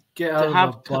to get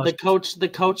out of the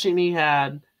coaching he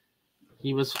had.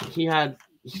 He's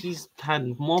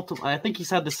had multiple. I think he's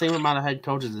had the same amount of head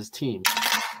coaches as teams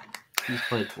he's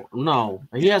played for. No,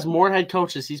 he has more head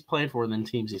coaches he's played for than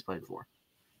teams he's played for.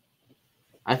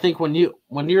 I think when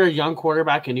you're a young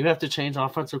quarterback and you have to change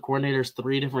offensive coordinators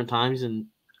 3 different times in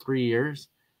 3 years,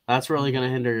 that's really going to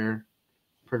hinder your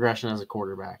progression as a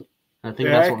quarterback. I think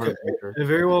that's what hurt Baker. It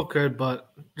very well could,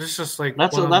 but it's just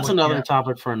that's another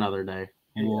topic for another day.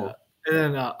 Yeah. And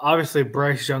then obviously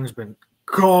Bryce Young's been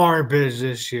garbage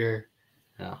this year.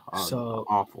 Yeah. So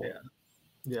awful.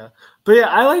 Yeah. But yeah,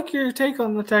 I like your take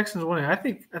on the Texans winning. I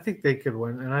think they could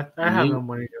win, and I have them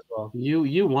winning as well.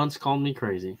 You once called me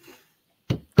crazy.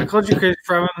 I called you crazy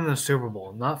for winning the Super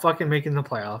Bowl, not fucking making the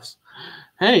playoffs.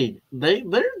 Hey, they can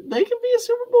be a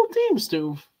Super Bowl team,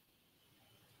 Stu.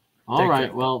 All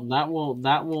right. Well, that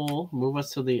will move us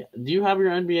to the. Do you have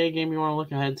your NBA game you want to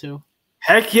look ahead to?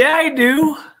 Heck yeah, I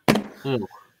do. Who?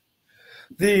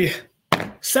 The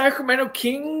Sacramento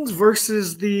Kings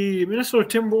versus the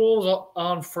Minnesota Timberwolves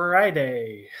on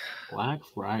Friday. Black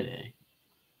Friday.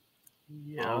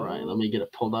 Yeah. All right. Let me get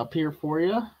it pulled up here for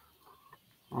you.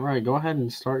 All right. Go ahead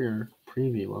and start your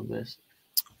preview of this.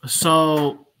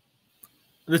 So,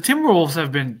 the Timberwolves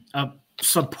have been a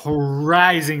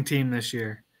surprising team this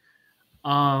year.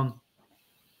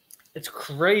 It's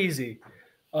crazy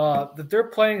that they're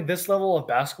playing this level of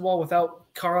basketball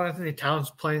without Karl-Anthony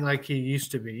Towns playing like he used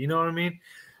to be. You know what I mean?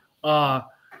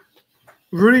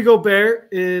 Rudy Gobert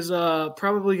is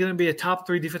probably going to be a top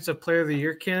 3 defensive player of the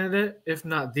year candidate, if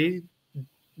not the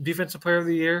defensive player of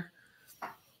the year.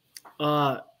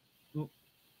 Anthony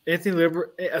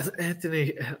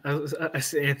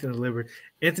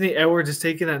Edwards is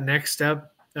taking that next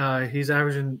step. He's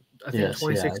averaging, I think,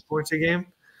 26 points a game.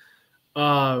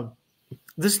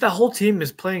 The whole team is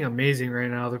playing amazing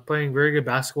right now. They're playing very good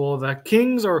basketball. The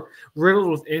Kings are riddled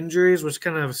with injuries, which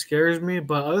kind of scares me.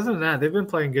 But other than that, they've been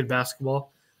playing good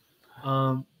basketball.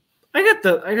 I got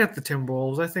the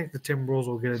Timberwolves. I think the Timberwolves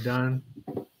will get it done.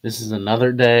 This is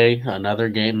another day, another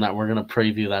game that we're going to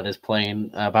preview that is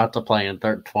about to play in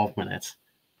 12 minutes.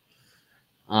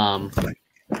 The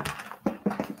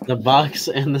Bucks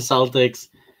and the Celtics,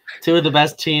 2 of the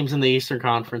best teams in the Eastern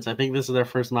Conference. I think this is their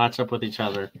first matchup with each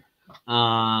other.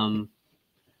 I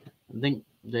think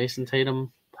Jason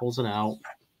Tatum pulls it out.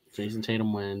 Jason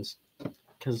Tatum wins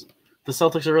because the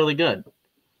Celtics are really good.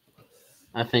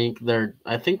 I think the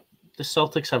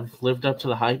Celtics have lived up to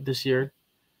the hype this year.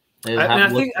 I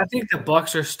think the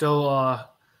Bucks are still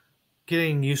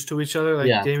getting used to each other.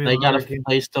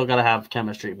 They still gotta have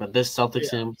chemistry. But this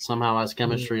Celtics team somehow has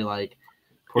chemistry. Like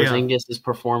Porzingis is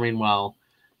performing well.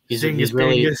 He's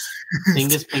really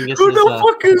Tingus Pingus. Who the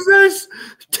fuck is this?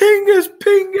 Tingus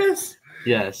Pingus.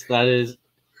 Yes, that is.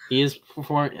 He is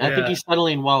performing. I think he's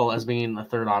settling well as being a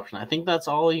third option. I think that's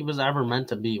all he was ever meant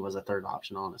to be was a third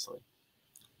option. Honestly.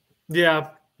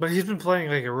 Yeah, but he's been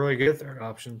playing like a really good third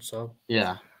option. So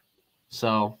yeah.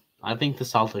 So I think the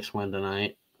Celtics win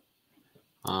tonight.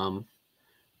 And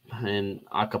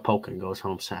Acapulco goes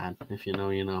home sad. If you know,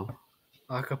 you know.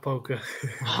 Acapulco.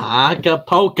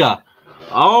 Acapulco.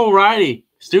 All righty.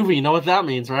 Stuvie, you know what that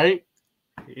means, right?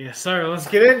 Yes, sir. Let's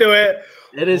get into it.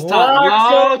 It is time.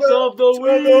 Locks of the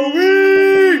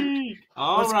week.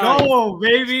 Let's go,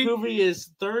 baby. Stuvie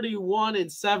is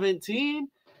 31-17.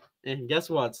 And guess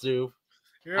what, Stu?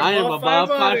 I am above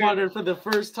 500 for the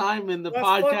first time in the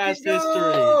podcast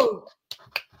history.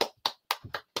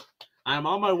 I'm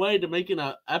on my way to making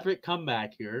an epic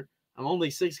comeback here. I'm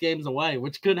only 6 games away,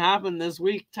 which could happen this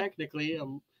week, technically.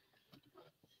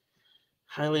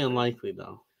 Highly unlikely,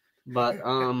 though. But,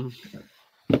 all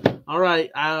right.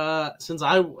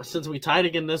 Since we tied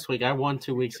again this week, I won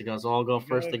 2 weeks ago, so I'll go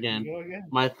first again.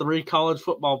 My 3 college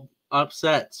football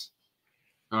upsets.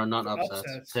 Or not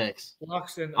upsets. Picks.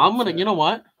 I'm going to, you know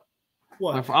what?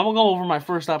 What? I'm going to go over my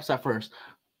first upset first.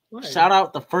 What? Shout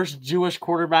out the first Jewish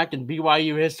quarterback in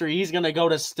BYU history. He's going to go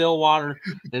to Stillwater,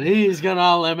 and he's going to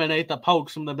eliminate the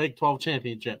Pokes from the Big 12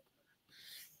 championship.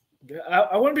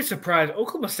 I wouldn't be surprised.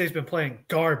 Oklahoma State's been playing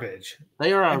garbage.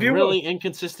 They are a really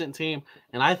inconsistent team,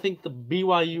 and I think the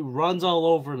BYU runs all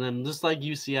over them, just like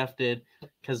UCF did,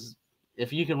 because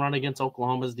if you can run against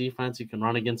Oklahoma's defense, you can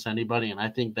run against anybody, and I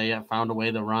think they have found a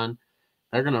way to run.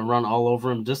 They're going to run all over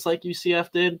them, just like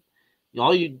UCF did.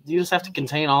 You just have to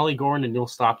contain Ollie Gordon, and you'll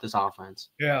stop this offense.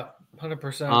 Yeah,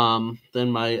 100%.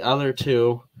 Then my other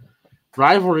 2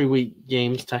 rivalry week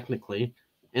games, technically,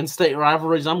 in-state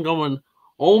rivalries. I'm going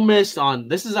Ole Miss on.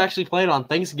 This is actually played on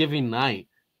Thanksgiving night.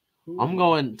 I'm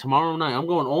going tomorrow night. I'm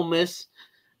going Ole Miss.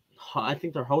 I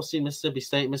think they're hosting Mississippi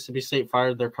State. Mississippi State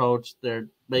fired their coach. They're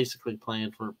basically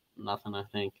playing for nothing, I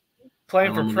think.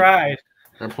 Playing for pride.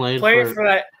 They're playing for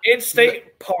that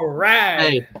in-state parade.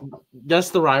 Hey,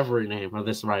 guess the rivalry name of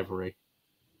this rivalry.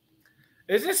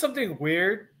 Is this something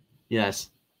weird? Yes.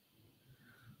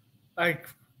 Like,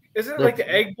 isn't it like the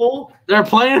Egg Bowl? They're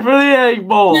playing for the Egg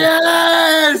Bowl.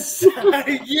 Yes!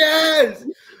 Yes!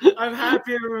 I'm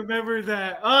happy to remember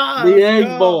that. The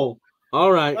Egg Bowl.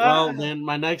 All right. Well, then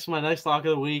my next lock of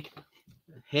the week,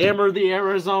 hammer the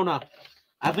Arizona.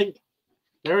 I think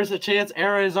there is a chance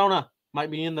Arizona might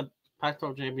be in the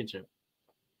Pac-12 championship.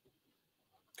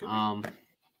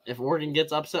 If Oregon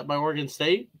gets upset by Oregon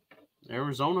State,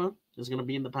 Arizona is going to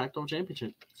be in the Pac-12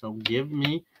 championship. So give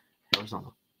me Arizona.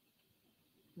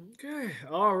 Okay.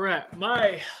 All right.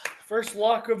 My first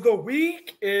lock of the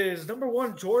week is number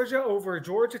 1 Georgia over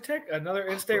Georgia Tech. Another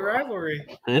in-state rivalry.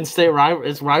 In-state rivalry.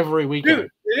 It's rivalry weekend. Dude,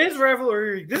 it is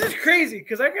rivalry week. This is crazy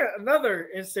because I got another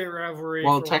in-state rivalry.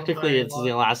 Well, technically, it's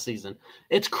the last season.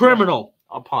 It's criminal.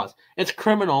 I'll pause. It's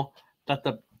criminal that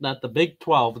the Big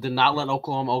 12 did not let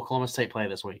Oklahoma State play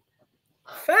this week.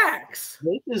 Facts.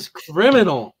 This is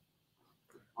criminal.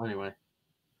 Anyway.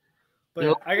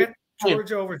 But I got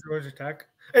Georgia over Georgia Tech.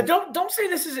 And don't say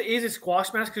this is an easy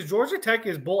squash match because Georgia Tech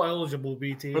is bowl eligible,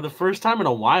 BT. For the first time in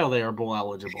a while, they are bowl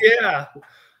eligible. Yeah.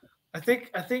 I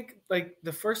think like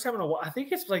the first time in a while. I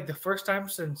think it's like the first time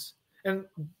since, and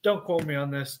don't quote me on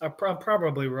this. I'm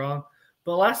probably wrong.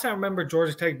 But last time I remember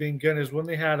Georgia Tech being good is when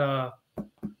they had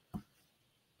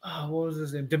what was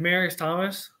his name? Demarius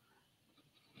Thomas.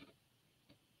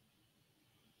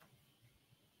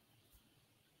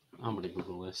 I'm gonna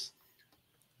Google this.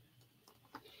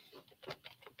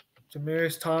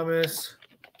 Demarius Thomas.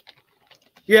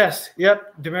 Yes,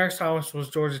 yep. Demarius Thomas was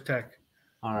Georgia Tech.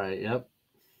 All right, yep.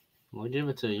 I'll give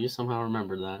it to you. You somehow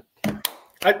remember that.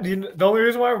 The only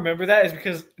reason why I remember that is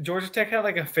because Georgia Tech had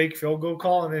like a fake field goal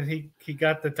call, and then he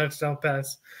got the touchdown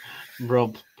pass.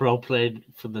 Bro played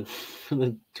for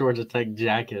the Georgia Tech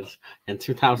Jackets in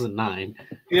 2009.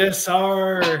 Yes,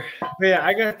 sir. But yeah,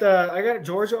 I got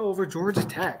Georgia over Georgia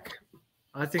Tech.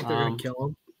 I think they're gonna kill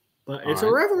them, but it's a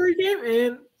rivalry game,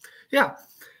 and yeah.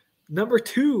 Number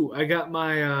 2, I got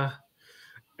my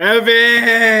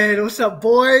Evan. What's up,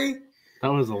 boy? That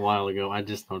was a while ago. I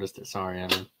just noticed it. Sorry,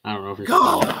 Evan. I don't know if you're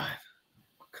God.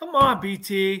 Come on,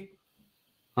 BT.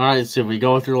 All right, so we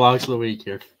go through locks of the week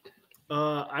here.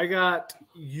 I got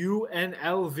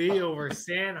UNLV over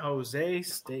San Jose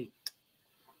State.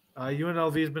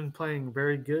 UNLV has been playing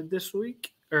very good this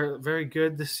week, or very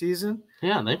good this season.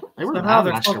 Yeah, they were somehow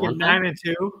they're last year, fucking 9-2.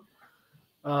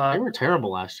 They were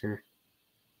terrible last year.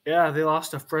 Yeah, they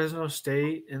lost to Fresno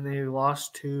State and they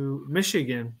lost to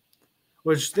Michigan,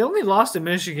 which they only lost to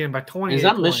Michigan by 28 Is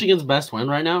that points. Michigan's best win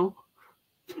right now?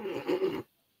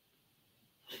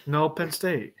 No, Penn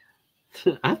State.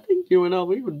 I think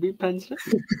UNLV would beat Penn State.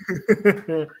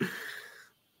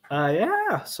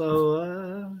 Yeah.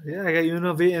 So, yeah, I got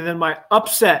UNLV. And then my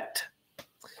upset.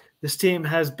 This team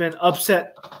has been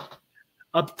upset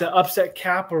the upset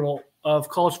capital of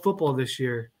college football this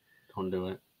year. Don't do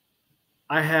it.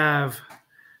 I have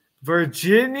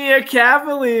Virginia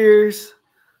Cavaliers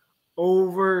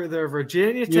over the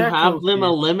Virginia Tech. You have them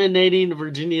eliminating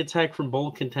Virginia Tech from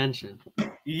bowl contention.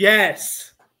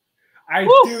 Yes, I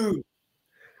do.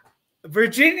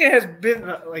 Virginia has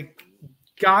been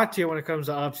God tier when it comes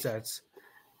to upsets.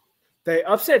 They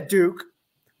upset Duke.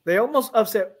 They almost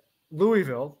upset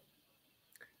Louisville.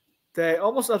 They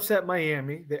almost upset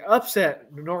Miami. They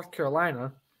upset North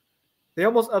Carolina. They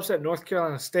almost upset North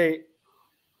Carolina State.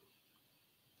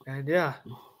 And yeah,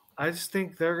 I just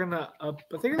think they're gonna. I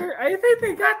think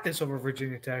they got this over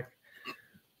Virginia Tech.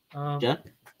 Yeah.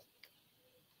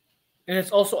 And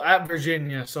it's also at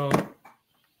Virginia, so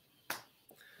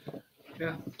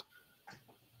yeah.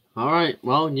 All right.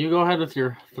 Well, you go ahead with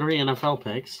your 3 NFL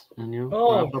picks, and you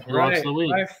wrap up the locks of the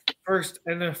week. My first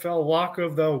NFL lock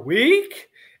of the week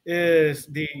is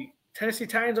the Tennessee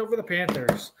Titans over the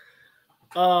Panthers.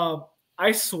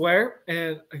 I swear,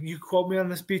 and you quote me on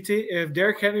this, BT, if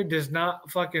Derrick Henry does not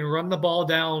fucking run the ball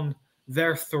down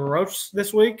their throats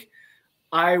this week,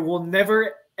 I will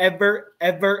never, ever,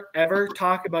 ever, ever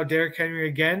talk about Derrick Henry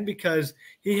again because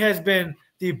he has been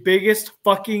the biggest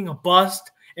fucking bust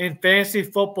in fantasy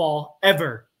football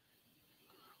ever.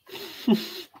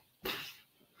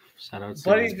 Shout out.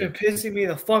 But he's been pissing me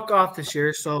the fuck off this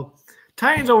year. So,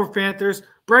 Titans over Panthers.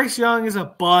 Bryce Young is a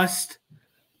bust.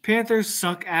 Panthers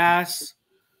suck ass.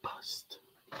 Bust.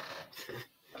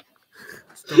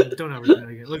 Don't ever do that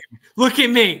again. Look at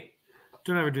me.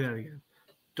 Don't ever do that again.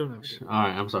 Don't ever do that. All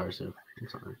right, I'm sorry, Sue. I'm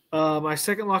sorry. My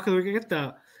second lock of the week, I get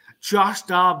the Josh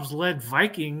Dobbs led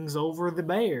Vikings over the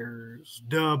Bears.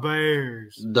 The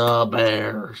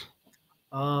Bears.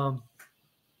 I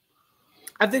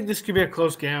think this could be a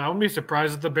close game. I wouldn't be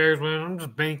surprised if the Bears win. I'm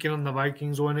just banking on the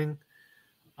Vikings winning.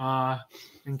 And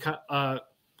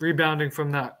rebounding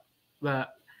from that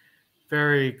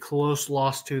very close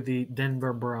loss to the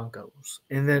Denver Broncos.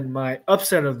 And then my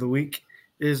upset of the week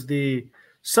is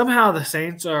somehow the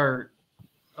Saints are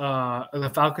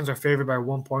the Falcons are favored by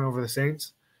 1 point over the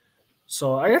Saints.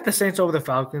 So I got the Saints over the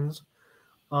Falcons.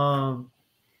 Yeah,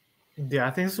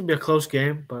 I think this will be a close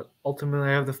game, but ultimately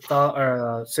I have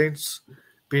the Saints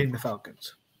beating the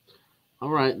Falcons.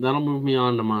 All right, that'll move me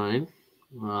on to mine.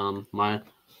 My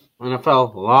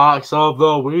NFL locks of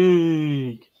the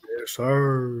week. Yes,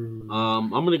 sir. I'm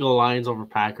gonna go Lions over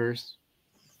Packers.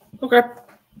 Okay.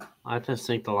 I just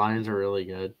think the Lions are really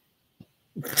good.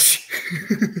 They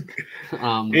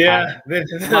are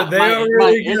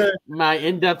really good. My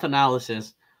in-depth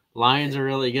analysis: Lions are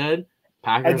really good.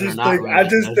 Packers are not. I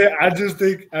just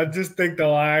think the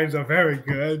Lions are very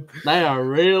good. They are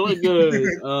really good.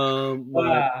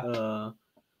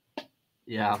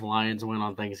 Yeah, Lions win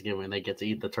on Thanksgiving. They get to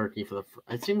eat the turkey for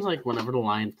it seems like whenever the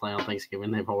Lions play on Thanksgiving,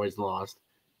 they've always lost.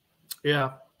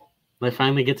 Yeah. They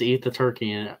finally get to eat the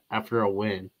turkey after a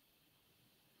win.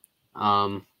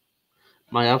 My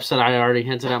upset, I already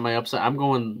hinted at my upset. I'm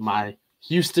going my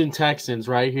Houston Texans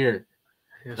right here.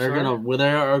 Yes, They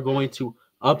are going to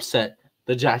upset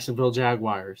the Jacksonville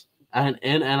Jaguars in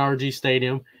NRG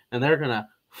Stadium, and they're going to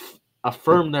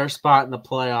affirm their spot in the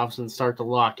playoffs and start to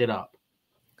lock it up.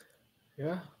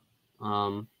 Yeah.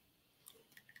 And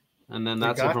then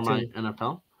that's it for my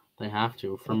NFL. They have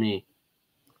to for me.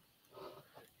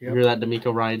 Yep. You hear that,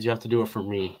 D'Amico Ryans? You have to do it for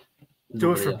me.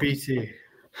 Do it for BT.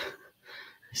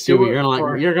 Stu,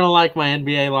 you're gonna like my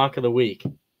NBA lock of the week.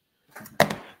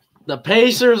 The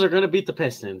Pacers are gonna beat the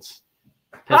Pistons.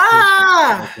 Pistons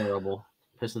are terrible.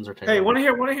 Pistons are terrible. Hey, want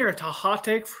to hear a hot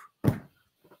take?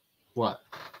 What?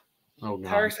 Oh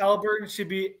God. Tyrese Halliburton should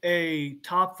be a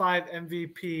top 5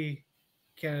 MVP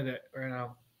candidate right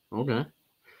now. Okay.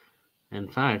 In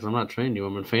fact, I'm not trading you.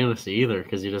 I'm in fantasy either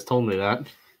because you just told me that.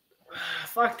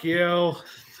 Fuck you.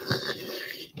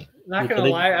 Not gonna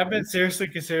lie, I've been seriously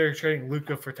considering trading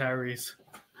Luka for Tyrese.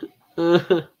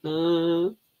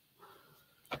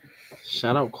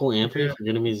 Shout out Cole Anthony for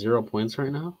getting me 0 points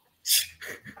right now.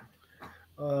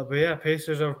 But yeah,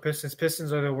 Pacers over Pistons.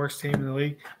 Pistons are the worst team in the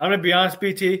league. I'm gonna be honest,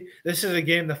 BT. This is a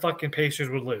game the fucking Pacers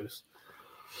would lose.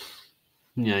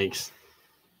 Yikes!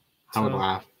 I would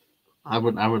laugh. I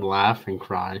would laugh and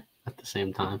cry at the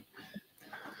same time.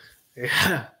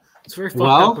 Yeah, it's very fucked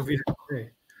up of you to say.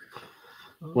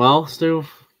 Well, Stu,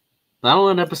 that'll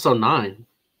end episode 9.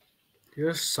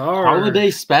 Yes, sir. Holiday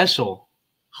special.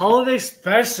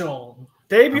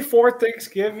 Day before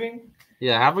Thanksgiving.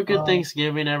 Yeah, have a good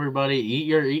Thanksgiving, everybody. Eat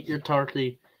your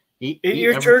turkey. Eat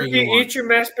your turkey. Eat your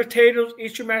mashed potatoes.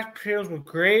 Eat your mashed potatoes with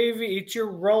gravy. Eat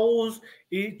your rolls.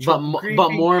 But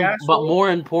more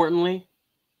importantly,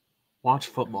 watch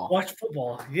football. Watch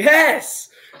football. Yes.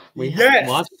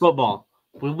 Watch football.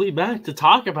 We'll be back to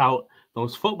talk about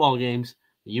those football games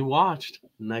you watched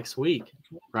next week,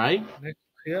 right?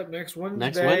 Next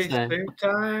Wednesday. Same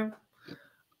time.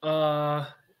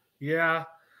 Yeah.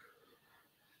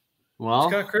 Well,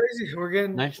 it's kind of crazy. We're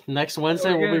getting next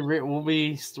Wednesday. We'll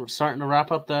be starting to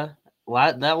wrap up that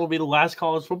will be the last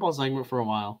college football segment for a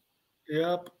while.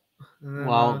 Yep.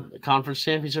 Then, the conference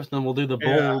championships, then we'll do the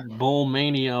bowl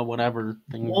mania, whatever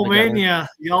thing. Bowl mania.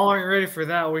 Y'all aren't ready for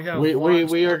that. We have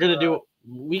we are gonna do.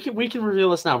 We can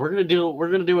reveal this now. We're gonna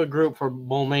do a group for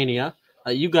Bowl mania.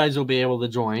 You guys will be able to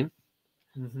join.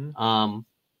 Mm-hmm.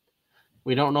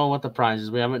 We don't know what the prize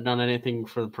is. We haven't done anything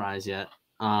for the prize yet.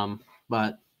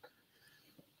 But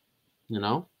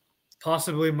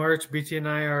possibly merch. BT and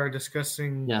I are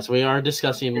discussing. Yes, we are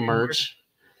discussing merch.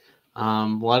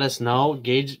 Let us know.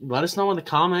 Let us know in the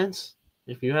comments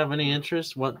if you have any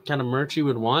interest. What kind of merch you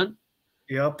would want?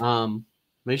 Yep.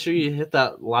 Make sure you hit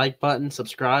that like button,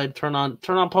 subscribe, turn on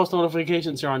post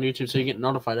notifications here on YouTube so you get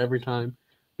notified every time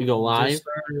we go live.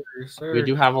 Yes, sir. We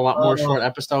do have a lot more short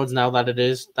episodes now that it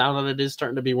is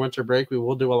starting to be winter break. We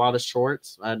will do a lot of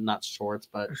shorts, not shorts,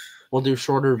 but we'll do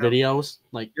shorter videos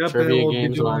like trivia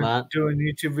games and all that. Doing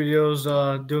YouTube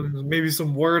videos, doing maybe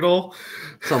some Wordle.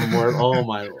 Oh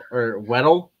my! Or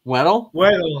Weddle.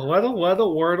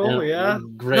 Yeah.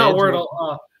 Grids,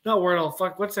 not Wordle.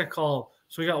 Fuck, what's that called?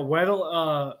 So we got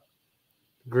Weddle.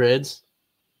 Grids.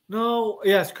 No,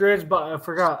 yes, grids, but I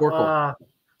forgot.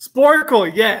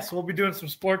 Sporkle, yes. We'll be doing some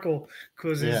Sporkle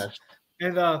quizzes. Yes.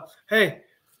 And hey,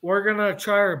 we're gonna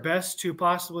try our best to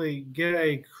possibly get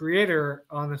a creator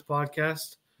on this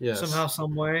podcast. Yes. Somehow,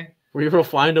 some way. We will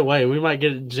find a way. We might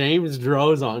get James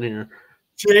Droz on here.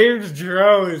 James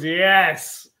Droz,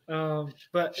 yes.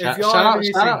 But if y'all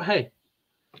shout out, hey,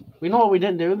 we know what we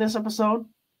didn't do in this episode?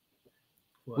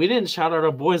 What? We didn't shout out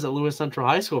our boys at Lewis Central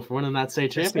High School for winning that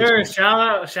state championship.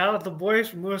 Sure. Shout out the boys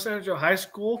from Lewis Central High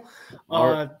School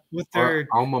with their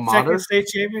second state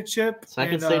championship.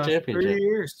 3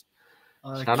 years.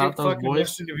 Shout out those boys.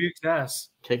 Western Dubuque's ass.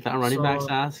 Kicked that running back's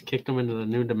ass. Kicked them into the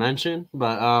new dimension.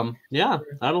 But yeah,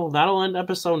 that'll end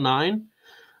episode 9.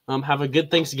 Have a good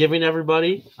Thanksgiving,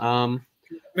 everybody.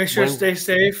 Make sure to stay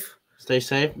safe. Stay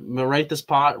safe. Rate the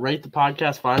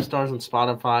podcast 5 stars on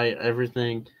Spotify.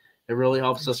 Everything. It really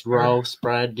helps us grow,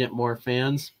 spread, get more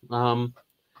fans.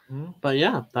 But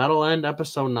yeah, that'll end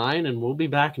episode 9, and we'll be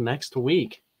back next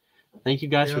week. Thank you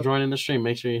guys for joining the stream.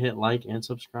 Make sure you hit like and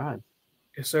subscribe.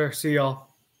 Yes, sir. See y'all.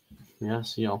 Yeah,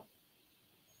 see y'all.